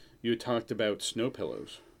podcast, you had talked about snow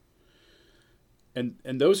pillows. And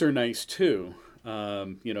those are nice too.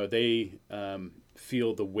 They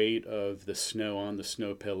feel the weight of the snow on the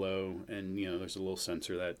snow pillow, and there's a little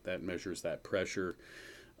sensor that measures that pressure.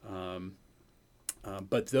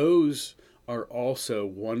 But those are also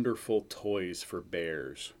wonderful toys for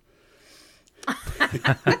bears.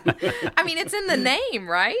 I mean, it's in the name,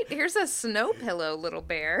 right? Here's a snow pillow, little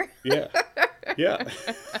bear. Yeah. Yeah.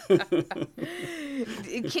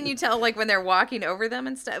 Can you tell, like, when they're walking over them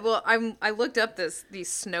and stuff? Well, I looked up these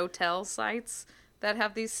Snowtel sites that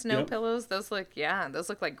have these snow pillows. Those look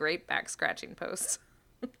like great back scratching posts.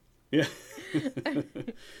 Yeah.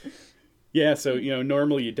 Yeah, so,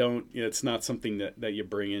 normally you don't, it's not something that you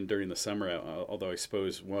bring in during the summer, although I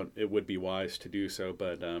suppose it would be wise to do so,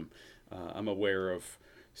 but I'm aware of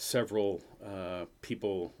several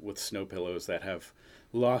people with snow pillows that have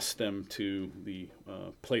lost them to the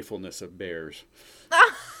playfulness of bears.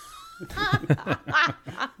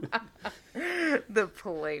 The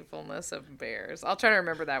playfulness of bears. I'll try to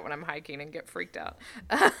remember that when I'm hiking and get freaked out.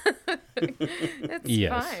 It's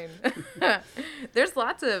fine. There's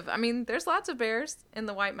lots of bears in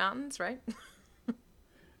the White Mountains, right?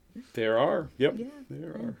 There are. Yep. Yeah.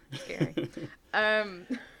 There are. Scary.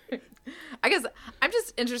 I guess I'm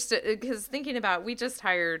just interested because thinking about, we just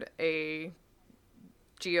hired a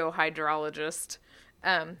geohydrologist,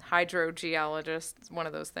 hydrogeologist, one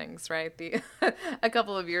of those things, right? A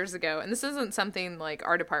couple of years ago. And this isn't something like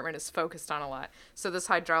our department is focused on a lot. So this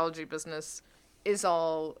hydrology business is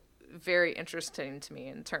all very interesting to me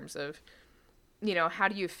in terms of, how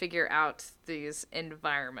do you figure out these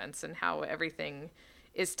environments and how everything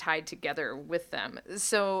is tied together with them.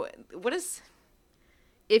 So what is,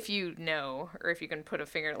 if you know, or if you can put a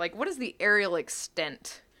finger, like, what is the areal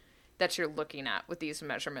extent that you're looking at with these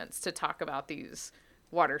measurements to talk about these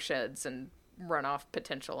watersheds and runoff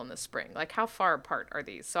potential in the spring? Like, how far apart are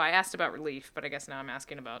these? So I asked about relief, but I guess now I'm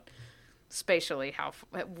asking about spatially,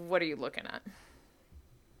 what are you looking at?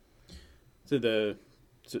 So the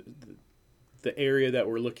area that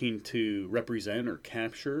we're looking to represent or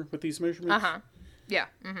capture with these measurements? Uh-huh. Yeah.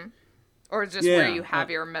 Or just Yeah, where you have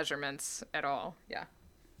your measurements at all. Yeah.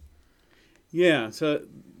 Yeah. So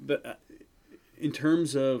in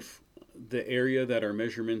terms of the area that our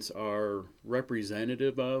measurements are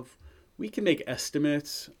representative of, we can make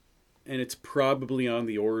estimates, and it's probably on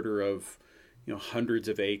the order of hundreds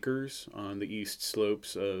of acres on the east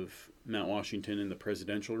slopes of Mount Washington in the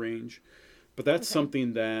Presidential Range. But that's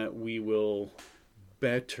something that we will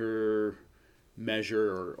better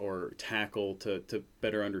measure or tackle to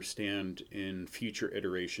better understand in future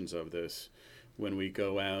iterations of this when we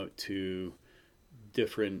go out to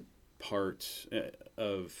different parts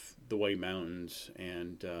of the White Mountains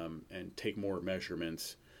and take more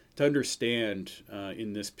measurements to understand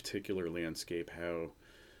in this particular landscape how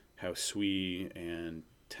SWE and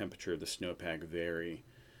temperature of the snowpack vary.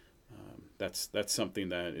 That's something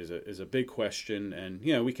that is a big question, and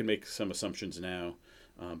we can make some assumptions now,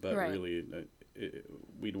 but Right. really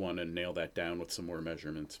we'd want to nail that down with some more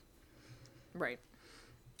measurements. Right.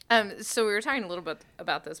 So we were talking a little bit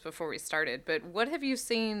about this before we started, but what have you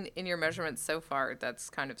seen in your measurements so far that's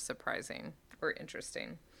kind of surprising or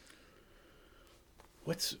interesting?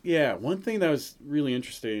 One thing that was really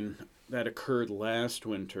interesting that occurred last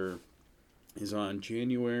winter is on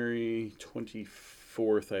January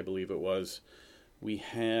 24th, I believe it was, we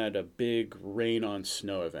had a big rain on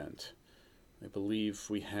snow event. I believe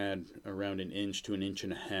we had around 1 inch to 1.5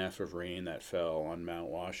 inches of rain that fell on Mount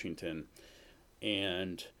Washington.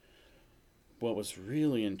 And what was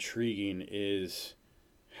really intriguing is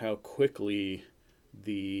how quickly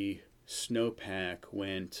the snowpack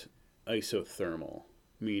went isothermal,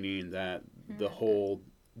 meaning that the whole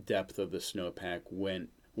depth of the snowpack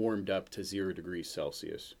warmed up to 0 degrees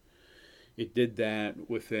Celsius. It did that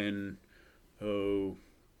within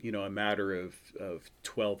a matter of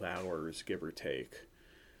 12 hours, give or take.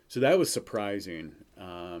 So that was surprising,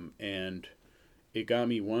 and it got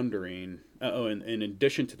me wondering. And in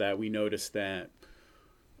addition to that, we noticed that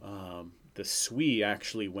the SWE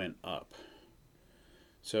actually went up.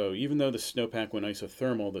 So even though the snowpack went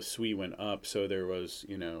isothermal, the SWE went up. So there was,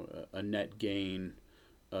 a net gain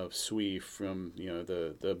of SWE from,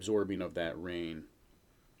 the absorbing of that rain.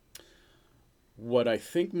 What I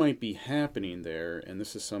think might be happening there, and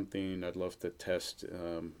this is something I'd love to test,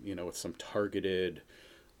 with some targeted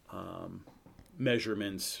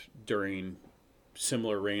measurements during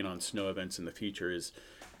similar rain on snow events in the future, is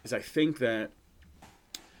I think that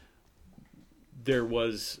there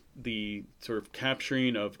was the sort of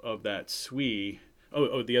capturing of that SWE.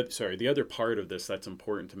 The other part of this that's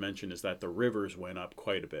important to mention is that the rivers went up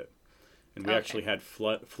quite a bit, and we actually had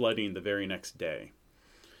flooding the very next day.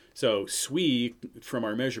 So SWE, from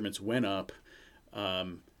our measurements, went up,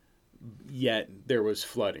 yet there was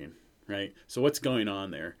flooding, right? So what's going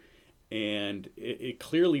on there? And it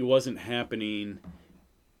clearly wasn't happening,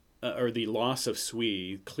 or the loss of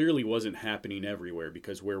SWE clearly wasn't happening everywhere,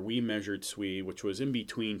 because where we measured SWE, which was in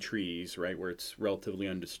between trees, right, where it's relatively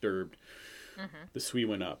undisturbed, the SWE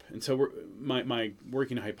went up. And so my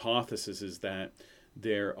working hypothesis is that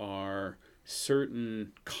there are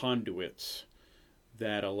certain conduits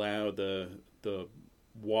that allow the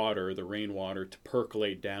rainwater, to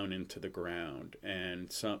percolate down into the ground.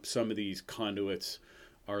 And some of these conduits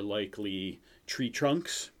are likely tree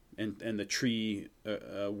trunks and the tree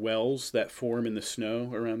wells that form in the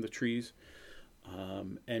snow around the trees.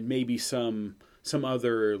 And maybe some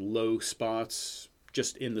other low spots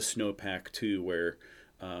just in the snowpack too, where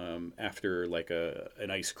after like an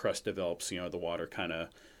ice crust develops, the water kind of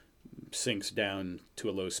sinks down to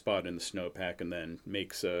a low spot in the snowpack and then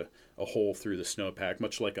makes a hole through the snowpack,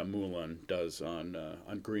 much like a moulin does on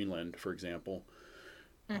Greenland, for example.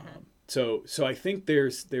 So I think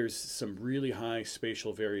there's some really high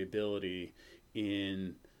spatial variability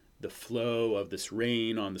in the flow of this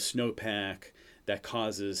rain on the snowpack that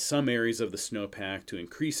causes some areas of the snowpack to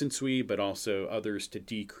increase in SWE, but also others to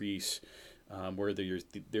decrease, where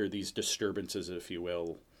there are these disturbances, if you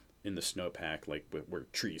will, in the snowpack, like where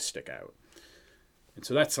trees stick out. And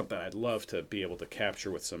so that's something I'd love to be able to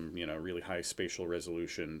capture with some, really high spatial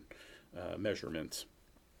resolution measurements.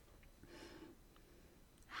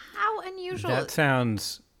 How unusual. That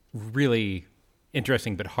sounds really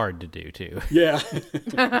interesting, but hard to do too. Yeah.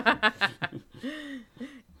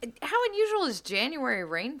 How unusual is January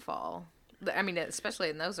rainfall? I mean, especially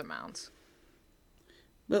in those amounts.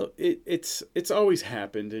 Well, it's always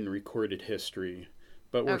happened in recorded history,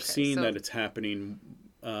 but we're seeing that it's happening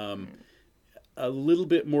a little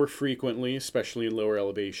bit more frequently, especially in lower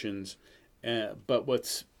elevations. But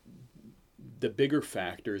what's the bigger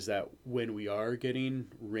factor is that when we are getting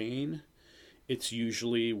rain, it's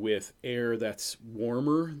usually with air that's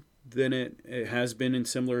warmer than it has been in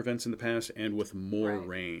similar events in the past, and with more Right.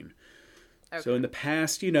 rain. Okay. So in the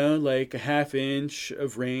past, like a half inch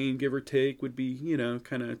of rain, give or take, would be,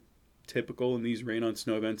 kind of typical in these rain on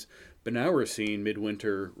snow events. But now we're seeing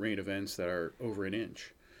midwinter rain events that are over an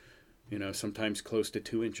inch, sometimes close to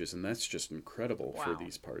 2 inches. And that's just incredible for Wow.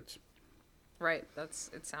 these parts. Right.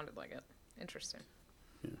 It sounded like it. Interesting.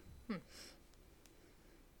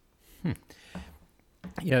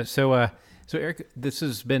 Yeah. So Eric, this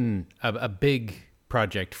has been a big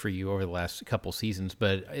project for you over the last couple seasons,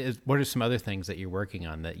 but what are some other things that you're working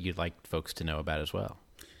on that you'd like folks to know about as well?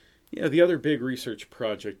 Yeah, the other big research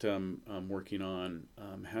project I'm working on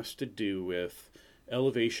has to do with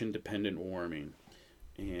elevation-dependent warming.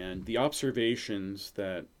 And the observations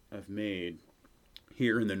that I've made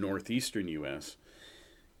here in the northeastern U.S.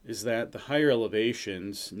 is that the higher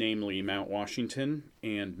elevations, namely Mount Washington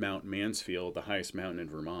and Mount Mansfield, the highest mountain in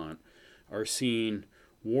Vermont, are seeing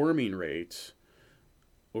warming rates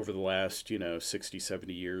over the last, 60,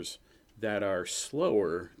 70 years that are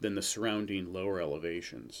slower than the surrounding lower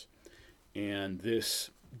elevations. And this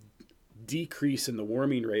decrease in the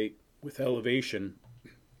warming rate with elevation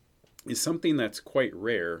is something that's quite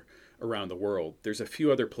rare around the world. There's a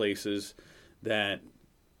few other places that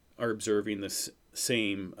are observing this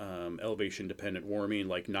same elevation-dependent warming,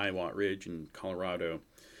 like Niwot Ridge in Colorado.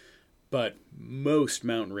 But most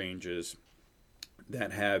mountain ranges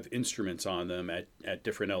that have instruments on them at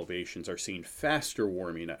different elevations are seeing faster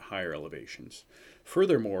warming at higher elevations.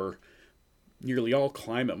 Furthermore, nearly all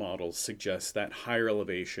climate models suggest that higher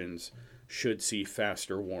elevations should see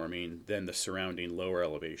faster warming than the surrounding lower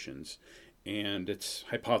elevations. And it's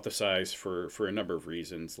hypothesized for a number of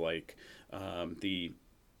reasons, like the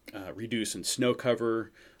reduce in snow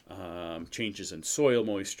cover, changes in soil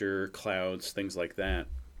moisture, clouds, things like that.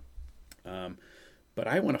 But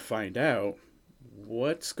I want to find out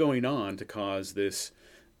what's going on to cause this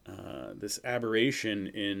aberration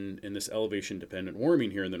in this elevation-dependent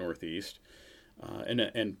warming here in the Northeast,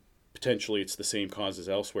 and potentially it's the same causes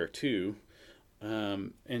elsewhere too.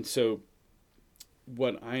 And so,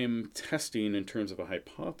 what I am testing in terms of a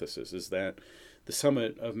hypothesis is that the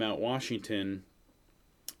summit of Mount Washington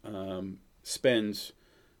spends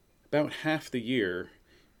about half the year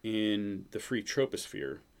in the free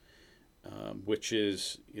troposphere, which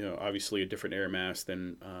is, obviously a different air mass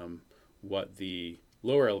than what the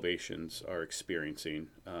lower elevations are experiencing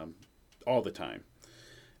all the time.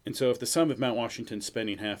 And so if the summit of Mount Washington is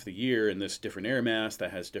spending half the year in this different air mass that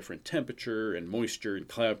has different temperature and moisture and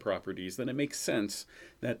cloud properties, then it makes sense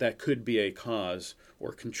that that could be a cause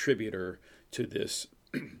or contributor to this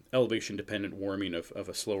elevation-dependent warming of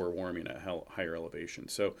a slower warming at higher elevation.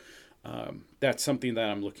 So that's something that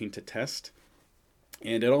I'm looking to test.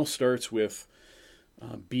 And it all starts with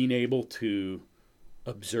being able to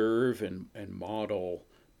observe and model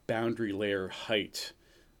boundary layer height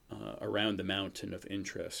around the mountain of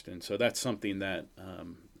interest. And so that's something that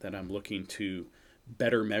I'm looking to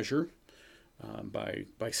better measure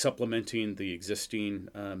by supplementing the existing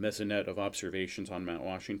mesonet of observations on Mount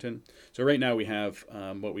Washington. So right now we have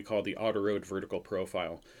what we call the Autoroad Vertical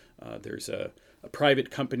Profile. There's a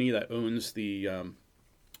private company that owns the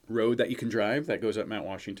road that you can drive that goes up Mount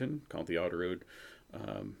Washington, called the Autoroad,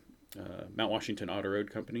 Mount Washington Autoroad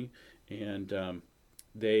Company. And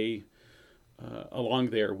they, along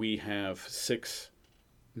there, we have 6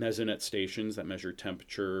 mesonet stations that measure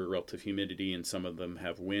temperature, relative humidity, and some of them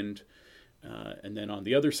have wind. And then on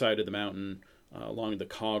the other side of the mountain, along the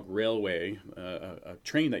Cog Railway, a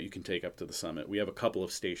train that you can take up to the summit, we have a couple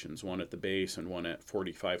of stations, one at the base and one at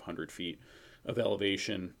 4,500 feet of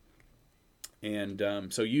elevation.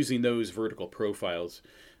 And so using those vertical profiles,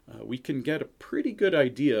 we can get a pretty good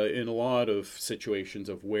idea in a lot of situations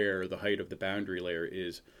of where the height of the boundary layer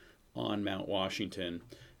is on Mount Washington,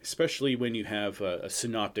 especially when you have a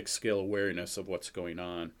synoptic scale awareness of what's going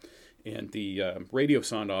on. And the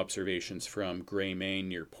radiosonde observations from Gray, Maine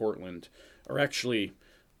near Portland are actually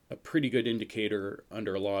a pretty good indicator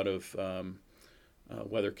under a lot of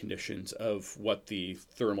weather conditions of what the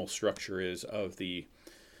thermal structure is of the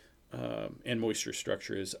and moisture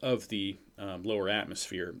structure is of the lower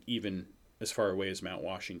atmosphere, even as far away as Mount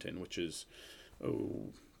Washington, which is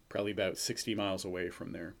probably about 60 miles away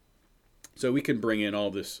from there. So we can bring in all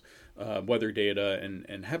this weather data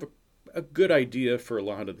and have a good idea for a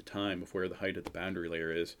lot of the time of where the height of the boundary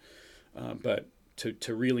layer is. But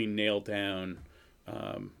to really nail down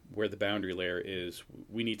where the boundary layer is,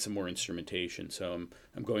 we need some more instrumentation. So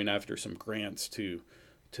I'm going after some grants to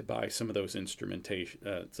buy some of those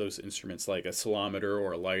those instruments like a ceilometer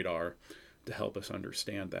or a LiDAR to help us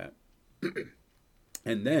understand that.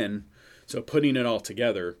 And then So putting it all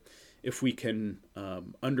together, if we can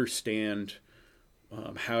understand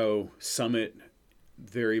how summit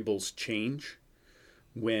variables change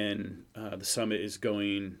when the summit is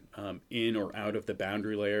going in or out of the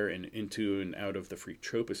boundary layer and into and out of the free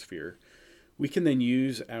troposphere, we can then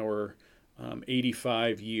use our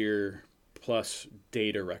 85-year plus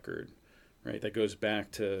data record, right, that goes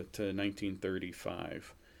back to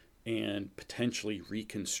 1935, and potentially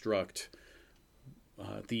reconstruct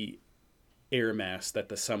the air mass that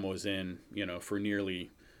the sun was in, for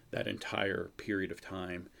nearly that entire period of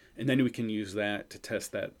time. And then we can use that to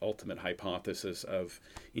test that ultimate hypothesis of,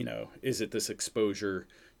 is it this exposure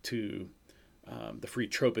to the free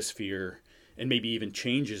troposphere, and maybe even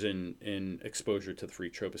changes in exposure to the free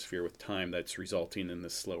troposphere with time that's resulting in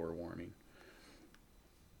this slower warming.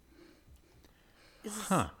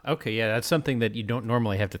 Huh. Okay, yeah, that's something that you don't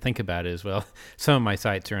normally have to think about as well. Some of my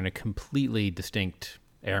sites are in a completely distinct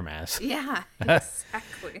air mass. Yeah,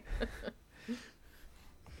 exactly.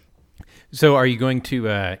 So are you going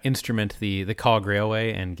to instrument the Cog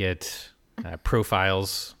Railway and get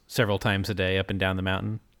profiles several times a day up and down the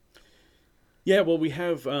mountain? Yeah, well, we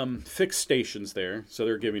have fixed stations there, so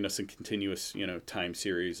they're giving us a continuous, time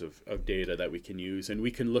series of data that we can use, and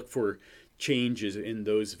we can look for changes in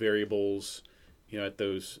those variables, at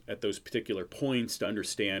those particular points to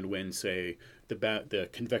understand when, say, the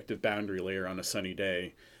convective boundary layer on a sunny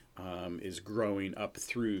day is growing up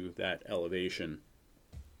through that elevation,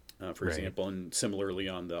 for example, and similarly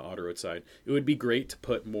on the Autoroute side. It would be great to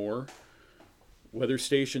put more weather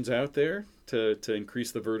stations out there to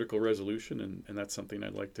increase the vertical resolution, and that's something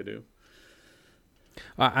I'd like to do.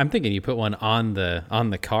 I'm thinking you put one on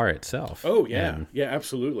the car itself. Oh yeah, yeah,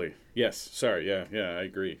 absolutely. Yes, sorry, yeah, I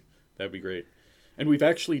agree. That'd be great. And we've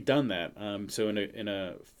actually done that. So in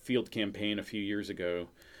a field campaign a few years ago,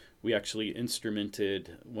 we actually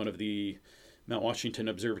instrumented one of the Mount Washington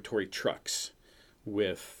Observatory trucks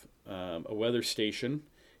with a weather station,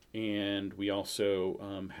 and we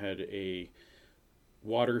also had a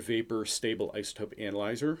water vapor stable isotope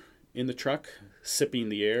analyzer in the truck, sipping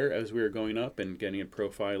the air as we were going up and getting a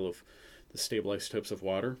profile of the stable isotopes of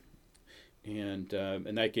water. And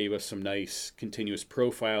that gave us some nice continuous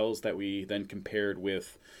profiles that we then compared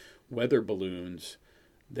with weather balloons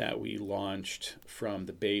that we launched from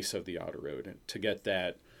the base of the Autoroute to get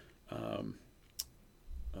that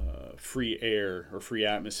free air or free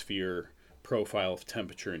atmosphere profile of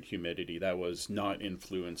temperature and humidity that was not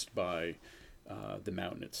influenced by the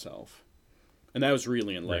mountain itself. And that was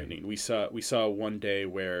really enlightening. Right. We saw one day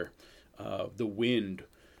where the wind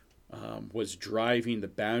was driving the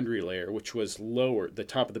boundary layer, which was lower. The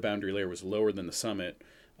top of the boundary layer was lower than the summit,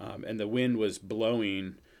 and the wind was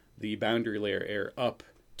blowing the boundary layer air up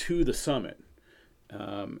to the summit.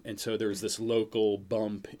 And so there was this local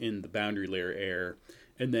bump in the boundary layer air.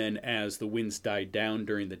 And then as the winds died down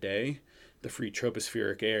during the day, the free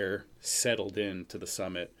tropospheric air settled into the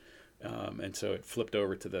summit. And so it flipped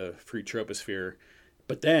over to the free troposphere.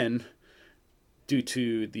 But then, due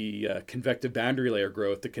to the convective boundary layer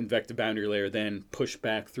growth, the convective boundary layer then pushed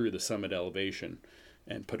back through the summit elevation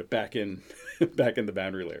and put it back in the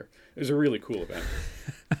boundary layer. It was a really cool event.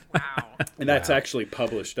 Wow. And that's actually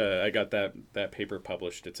published. I got that paper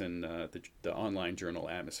published. It's in the online journal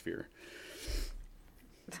Atmosphere.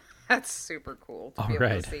 That's super cool to be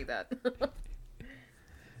able to see that.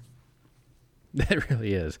 That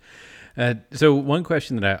really is. So one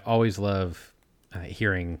question that I always love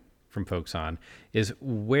hearing from folks on is,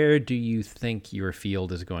 where do you think your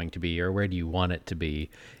field is going to be, or where do you want it to be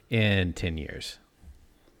in 10 years?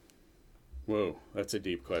 Whoa, that's a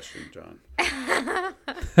deep question, John.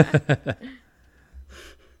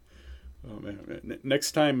 Oh man!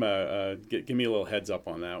 Next time, give me a little heads up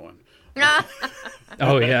on that one.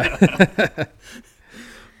 Oh yeah.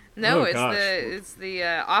 No, it's the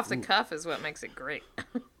off the cuff is what makes it great.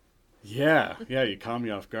 Yeah, you caught me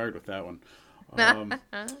off guard with that one.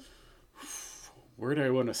 Where do I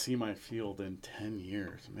want to see my field in 10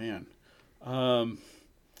 years, man?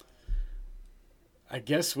 I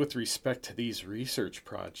guess with respect to these research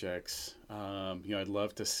projects, I'd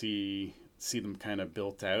love to see them kind of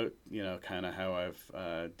built out, kind of how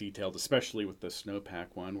I've detailed, especially with the snowpack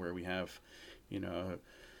one, where we have,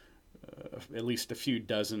 at least a few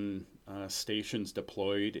dozen stations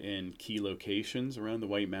deployed in key locations around the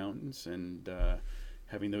White Mountains, and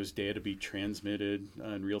having those data be transmitted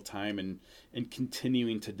in real time, and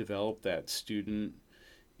continuing to develop that student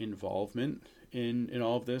involvement in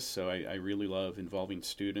all of this. So I really love involving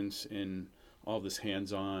students in all this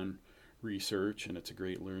hands-on research, and it's a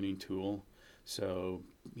great learning tool. So,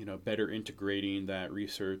 better integrating that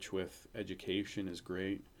research with education is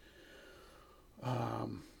great.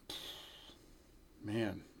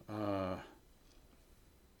 Man. I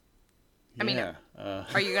mean,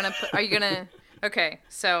 are you gonna? Okay,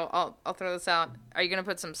 so I'll throw this out. Are you gonna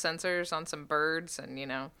put some sensors on some birds and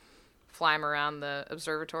fly them around the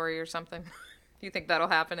observatory or something? Do you think that'll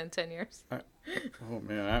happen in 10 years? Oh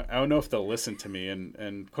man, I don't know if they'll listen to me,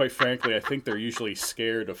 and quite frankly, I think they're usually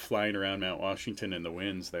scared of flying around Mount Washington in the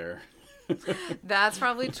winds there. That's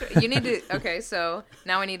probably true. You need to. Okay, so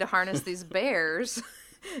now we need to harness these bears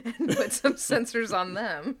and put some sensors on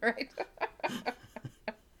them, right?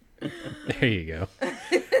 There you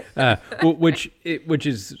go. Which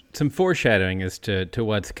is some foreshadowing as to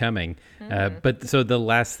what's coming. But so the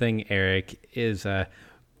last thing, Eric, is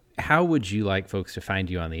how would you like folks to find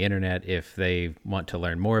you on the internet if they want to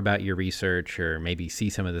learn more about your research, or maybe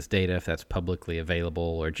see some of this data if that's publicly available,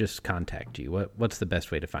 or just contact you? What's the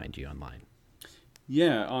best way to find you online?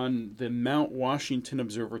 Yeah, on the Mount Washington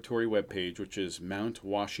Observatory webpage, which is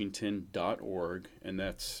mountwashington.org, and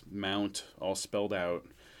that's Mount all spelled out,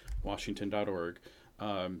 washington.org.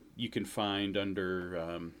 You can find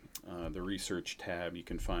under the research tab, you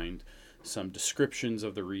can find some descriptions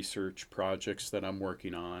of the research projects that I'm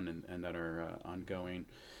working on and that are ongoing.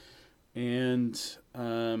 And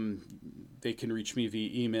they can reach me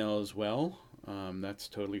via email as well. That's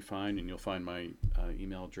totally fine, and you'll find my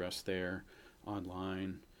email address there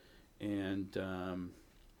online. And the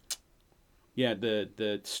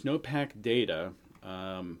snowpack data,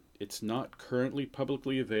 it's not currently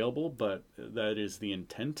publicly available, but that is the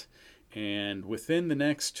intent. And within the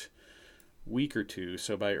next week or two,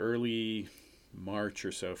 so by early March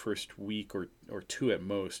or so, first week or two at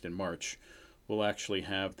most in March, we'll actually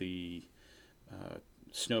have the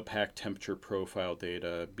snowpack temperature profile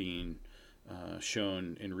data being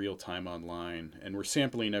shown in real time online, and we're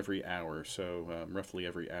sampling every hour. So roughly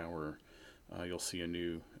every hour, you'll see a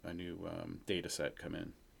new data set come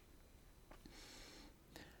in.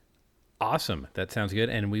 Awesome. That sounds good.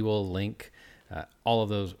 And we will link all of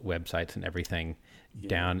those websites and everything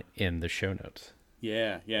down in the show notes.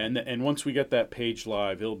 Yeah. And once we get that page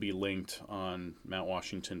live, it'll be linked on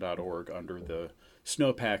mountwashington.org under the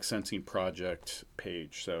Snowpack Sensing Project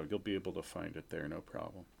page. So you'll be able to find it there, no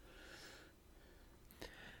problem.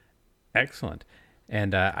 Excellent.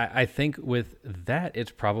 And I think with that,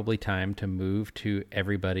 it's probably time to move to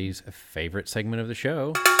everybody's favorite segment of the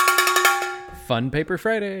show, Fun Paper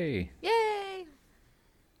Friday. Yay!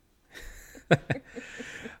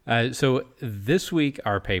 So this week,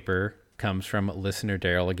 our paper comes from listener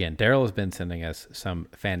Daryl again. Daryl has been sending us some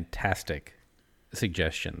fantastic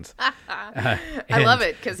suggestions. I love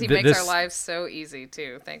it because he makes our lives so easy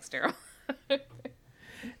too. Thanks, Daryl.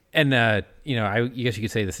 And I guess you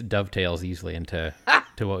could say this dovetails easily into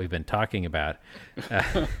what we've been talking about.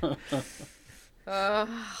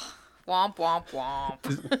 Womp womp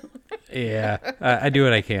womp. Yeah, I do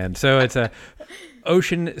what I can. So it's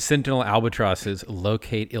Ocean Sentinel albatrosses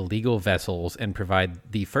locate illegal vessels and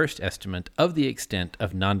provide the first estimate of the extent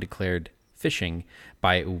of non-declared fishing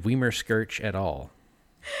by Weimer Skirch et al.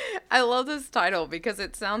 I love this title because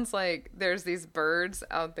it sounds like there's these birds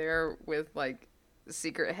out there with like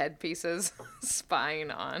secret headpieces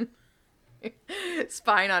spying on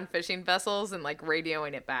fishing vessels and like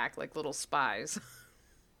radioing it back like little spies.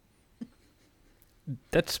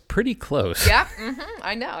 That's pretty close. Yeah,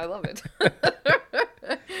 I know. I love it.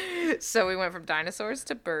 So we went from dinosaurs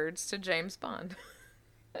to birds to James Bond.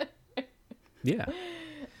 Yeah.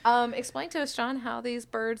 Explain to us, John, how these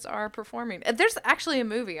birds are performing. There's actually a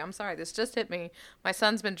movie. I'm sorry, this just hit me. My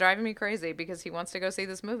son's been driving me crazy because he wants to go see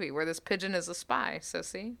this movie where this pigeon is a spy. So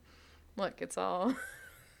see, look, it's all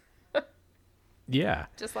yeah,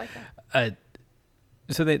 just like that.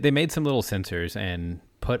 So they made some little sensors and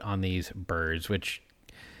put on these birds, which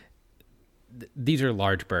these are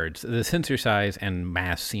large birds. The sensor size and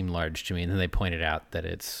mass seem large to me, and then they pointed out that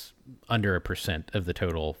it's under 1% of the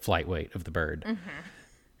total flight weight of the bird.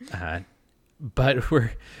 Mm-hmm. But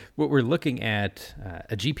what we're looking at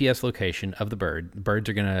a GPS location of the bird. The birds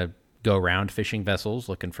are going to go around fishing vessels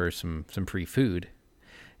looking for some free food,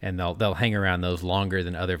 and they'll hang around those longer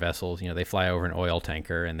than other vessels. They fly over an oil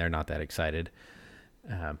tanker, and they're not that excited.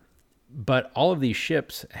 But all of these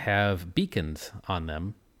ships have beacons on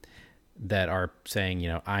them that are saying,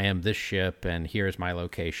 I am this ship and here's my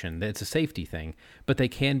location. It's a safety thing, but they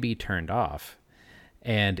can be turned off.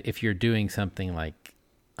 And if you're doing something like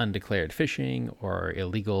undeclared fishing or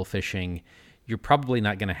illegal fishing, you're probably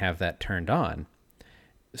not going to have that turned on.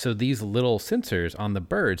 So these little sensors on the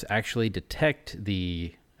birds actually detect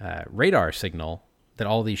the radar signal that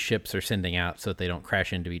all these ships are sending out so that they don't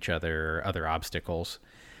crash into each other or other obstacles.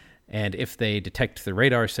 And if they detect the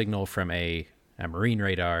radar signal from a marine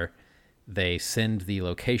radar. They send the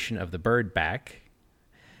location of the bird back,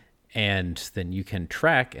 and then you can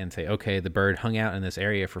track and say, okay, the bird hung out in this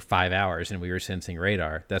area for 5 hours and we were sensing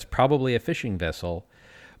radar. That's probably a fishing vessel,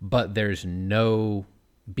 but there's no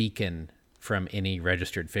beacon from any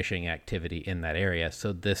registered fishing activity in that area.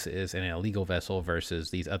 So this is an illegal vessel versus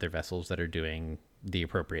these other vessels that are doing the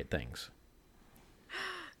appropriate things.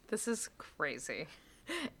 This is crazy.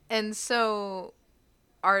 And so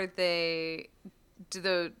do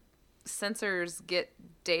the sensors get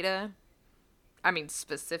data? I mean,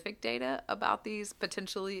 specific data about these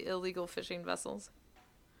potentially illegal fishing vessels?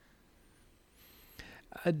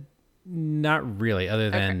 Not really, other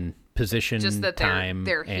than position, just that time,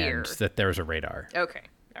 they're and here. that there's a radar. Okay.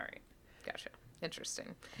 All right. Gotcha.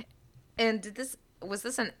 Interesting. And was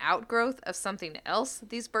this an outgrowth of something else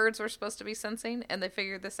these birds were supposed to be sensing and they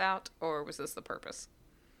figured this out, or was this the purpose?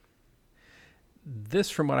 This,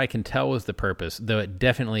 from what I can tell, was the purpose, though it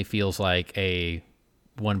definitely feels like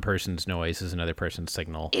one person's noise is another person's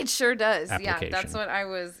signal. It sure does. Yeah, application. that's what I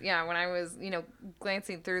was, when I was,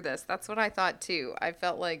 glancing through this, that's what I thought too. I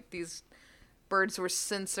felt like these birds were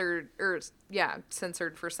censored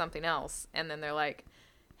for something else. And then they're like,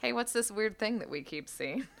 hey, what's this weird thing that we keep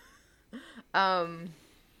seeing?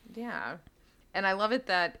 Yeah. And I love it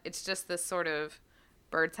that it's just this sort of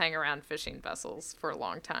birds hang around fishing vessels for a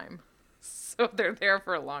long time. So they're there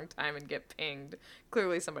for a long time and get pinged.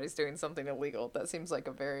 Clearly somebody's doing something illegal. That seems like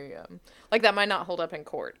a very, that might not hold up in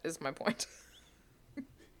court, is my point.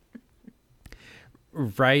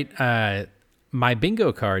 Right. My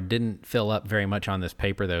bingo card didn't fill up very much on this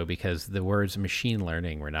paper, though, because the words machine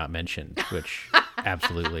learning were not mentioned, which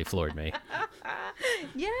absolutely floored me.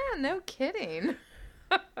 Yeah, no kidding.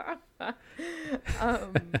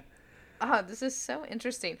 This is so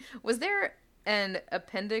interesting. Was there an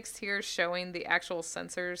appendix here showing the actual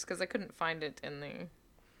sensors? Because I couldn't find it in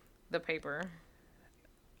the paper.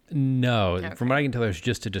 No, Okay. From what I can tell, there's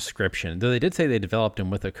just a description. Though they did say they developed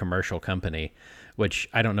them with a commercial company, which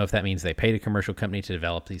I don't know if that means they paid a commercial company to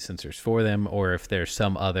develop these sensors for them, or if there's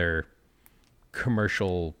some other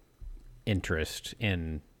commercial interest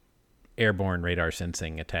in airborne radar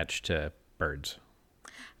sensing attached to birds.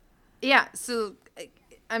 Yeah, so,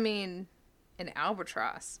 I mean, an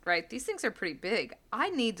albatross, right? These things are pretty big. I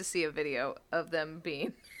need to see a video of them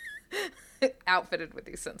being outfitted with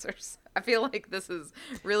these sensors. I feel like this is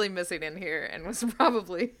really missing in here and was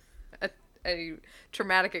probably a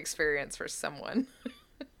traumatic experience for someone.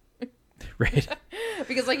 Right.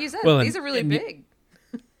 Because like you said, Well, these are really big.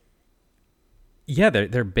 Yeah,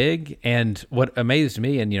 they're big, and what amazed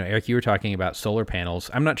me, and Eric, you were talking about solar panels.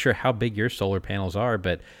 I'm not sure how big your solar panels are,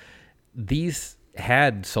 but these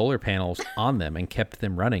had solar panels on them and kept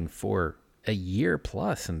them running for a year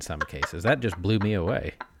plus in some cases. That just blew me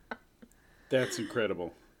away. That's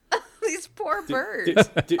incredible. These poor birds.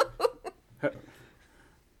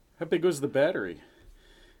 How big was the battery?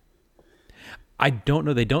 I don't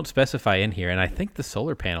know. They don't specify in here, and I think the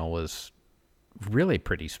solar panel was really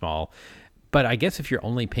pretty small. But I guess if you're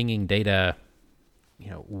only pinging data,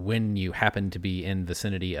 when you happen to be in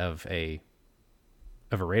vicinity of a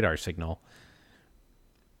radar signal,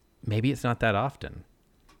 maybe it's not that often.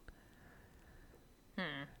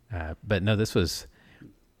 But no, this was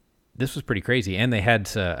pretty crazy, and they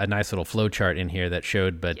had a nice little flow chart in here that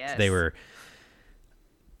showed. But Yes.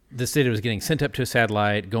 this data was getting sent up to a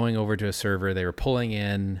satellite, going over to a server. They were pulling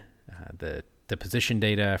in the position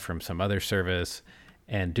data from some other service,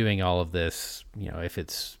 and doing all of this. If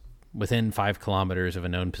it's within 5 kilometers of a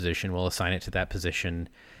known position, we'll assign it to that position,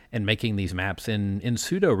 and making these maps in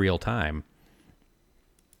pseudo real time.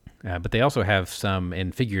 But they also have some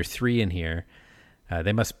in figure 3 in here.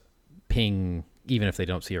 They must ping even if they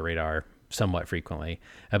don't see a radar somewhat frequently.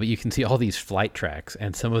 But you can see all these flight tracks,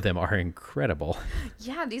 and some of them are incredible.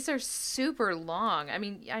 Yeah, these are super long. I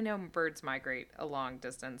mean, I know birds migrate a long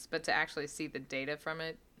distance, but to actually see the data from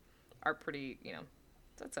it are pretty,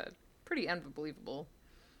 that's a pretty unbelievable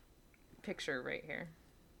picture right here.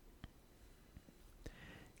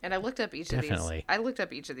 And I looked up each of these. Definitely. I looked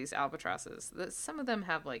up each of these albatrosses. Some of them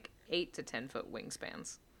have like 8 to 10 foot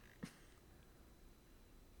wingspans.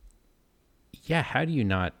 Yeah, how do you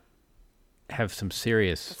not have some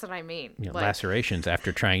serious That's what I mean. lacerations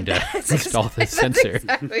after trying to install this sensor?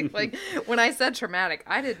 Exactly. Like when I said traumatic,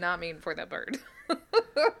 I did not mean for the bird.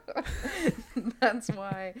 That's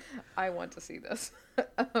why I want to see this.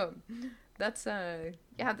 This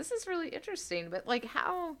is really interesting. But like,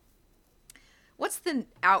 what's the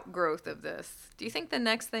outgrowth of this? Do you think the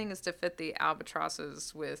next thing is to fit the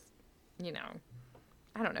albatrosses with, I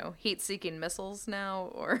don't know, heat-seeking missiles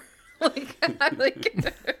now, or like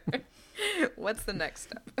What's the next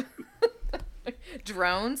step?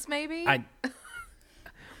 Drones, maybe?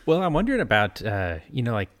 Well, I'm wondering about,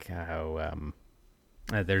 like how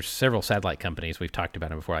there's several satellite companies, we've talked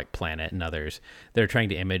about them before, like Planet and others. They're trying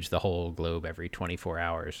to image the whole globe every 24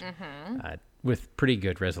 hours with pretty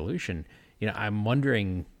good resolution. I'm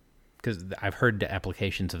wondering, because I've heard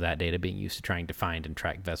applications of that data being used to trying to find and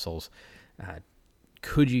track vessels.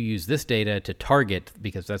 Could you use this data to target,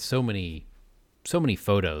 because that's so many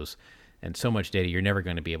photos and so much data, you're never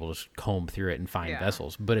going to be able to comb through it and find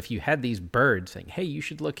vessels. But if you had these birds saying, hey, you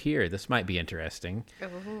should look here, this might be interesting.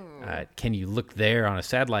 Can you look there on a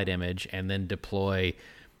satellite image and then deploy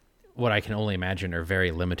what I can only imagine are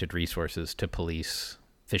very limited resources to police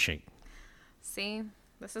fishing? See,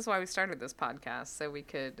 this is why we started this podcast, so we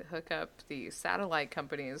could hook up the satellite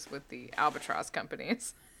companies with the albatross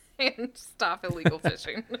companies and stop illegal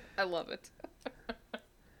fishing. I love it.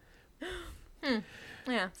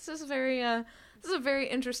 Yeah, this is a very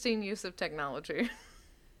interesting use of technology.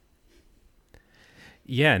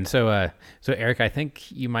 Yeah, and so Eric, I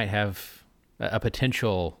think you might have a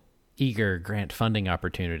potential eager grant funding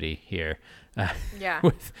opportunity here.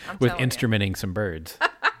 with instrumenting some birds.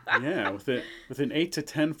 Yeah, with an 8 to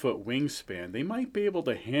 10 foot wingspan, they might be able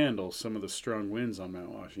to handle some of the strong winds on Mount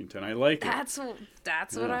Washington. I like it.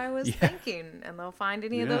 That's what I was thinking, and they'll find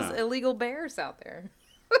any of those illegal bears out there.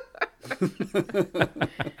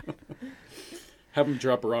 Have them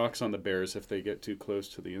drop rocks on the bears if they get too close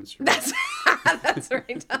to the instrument. That's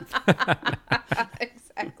right.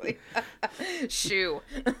 Exactly. Shoo.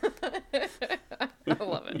 I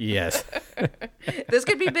love it. Yes. This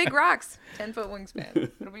could be big rocks. 10-foot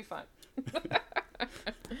wingspan. It'll be fun.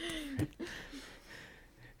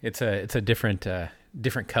 It's a different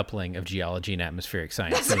coupling of geology and atmospheric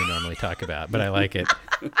science than we normally talk about, but I like it.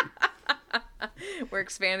 We're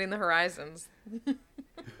expanding the horizons.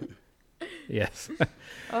 Yes.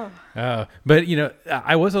 But, I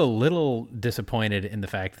was a little disappointed in the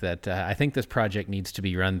fact that I think this project needs to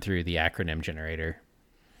be run through the acronym generator.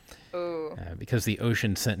 Oh. Because the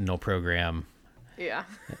Ocean Sentinel program,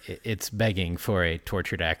 it's begging for a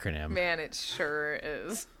tortured acronym. Man, it sure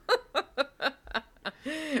is.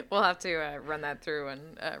 We'll have to run that through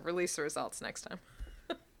and release the results next time.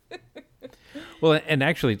 Well, and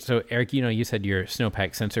actually, so Eric, you said your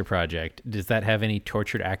snowpack sensor project. Does that have any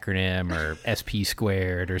tortured acronym or SP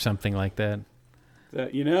squared or something like that?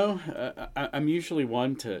 I'm usually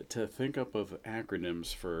one to think up of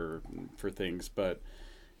acronyms for things, but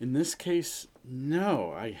in this case,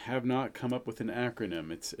 no, I have not come up with an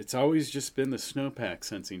acronym. It's always just been the snowpack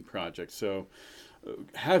sensing project. So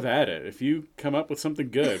have at it. If you come up with something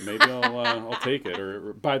good, maybe I'll take it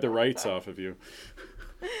or buy the rights off of you.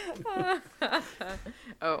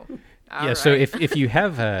 All right. So if you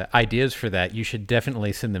have ideas for that, you should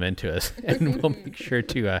definitely send them in to us, and we'll make sure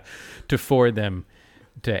to forward them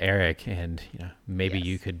to Eric, and maybe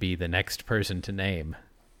you could be the next person to name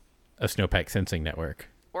a snowpack sensing network.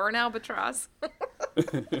 Or an albatross.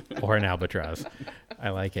 Or an albatross. I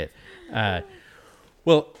like it.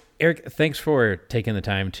 Well, Eric, thanks for taking the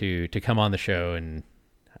time to come on the show and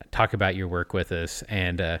talk about your work with us,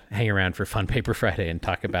 and hang around for Fun Paper Friday and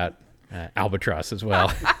talk about albatross as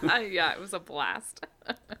well. Yeah, it was a blast.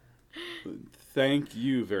 Thank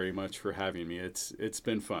you very much for having me. It's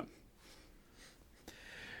been fun.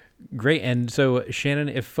 Great. And so, Shannon,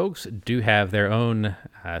 if folks do have their own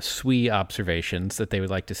SWE observations that they would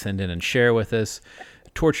like to send in and share with us,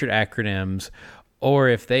 tortured acronyms, or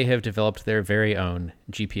if they have developed their very own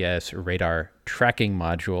GPS radar tracking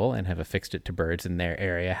module and have affixed it to birds in their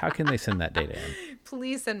area, how can they send that data in?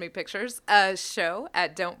 Please send me pictures. Show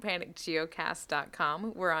at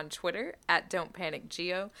don'tpanicgeocast.com. We're on Twitter at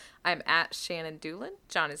don'tpanicgeo. I'm at Shannon Doolin.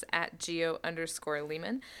 John is at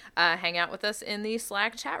geo_Lehman. Hang out with us in the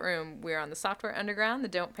Slack chat room. We're on the Software Underground, the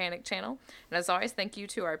Don't Panic channel. And as always, thank you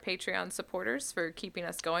to our Patreon supporters for keeping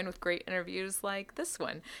us going with great interviews like this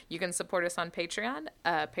one. You can support us on Patreon,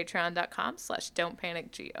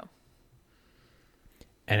 patreon.com/don'tpanicgeo.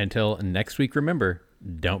 And until next week, remember,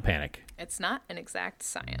 don't panic. It's not an exact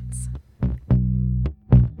science.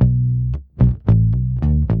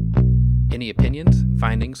 Any opinions,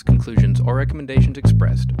 findings, conclusions, or recommendations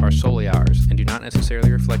expressed are solely ours and do not necessarily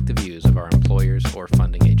reflect the views of our employers or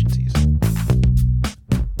funding agencies.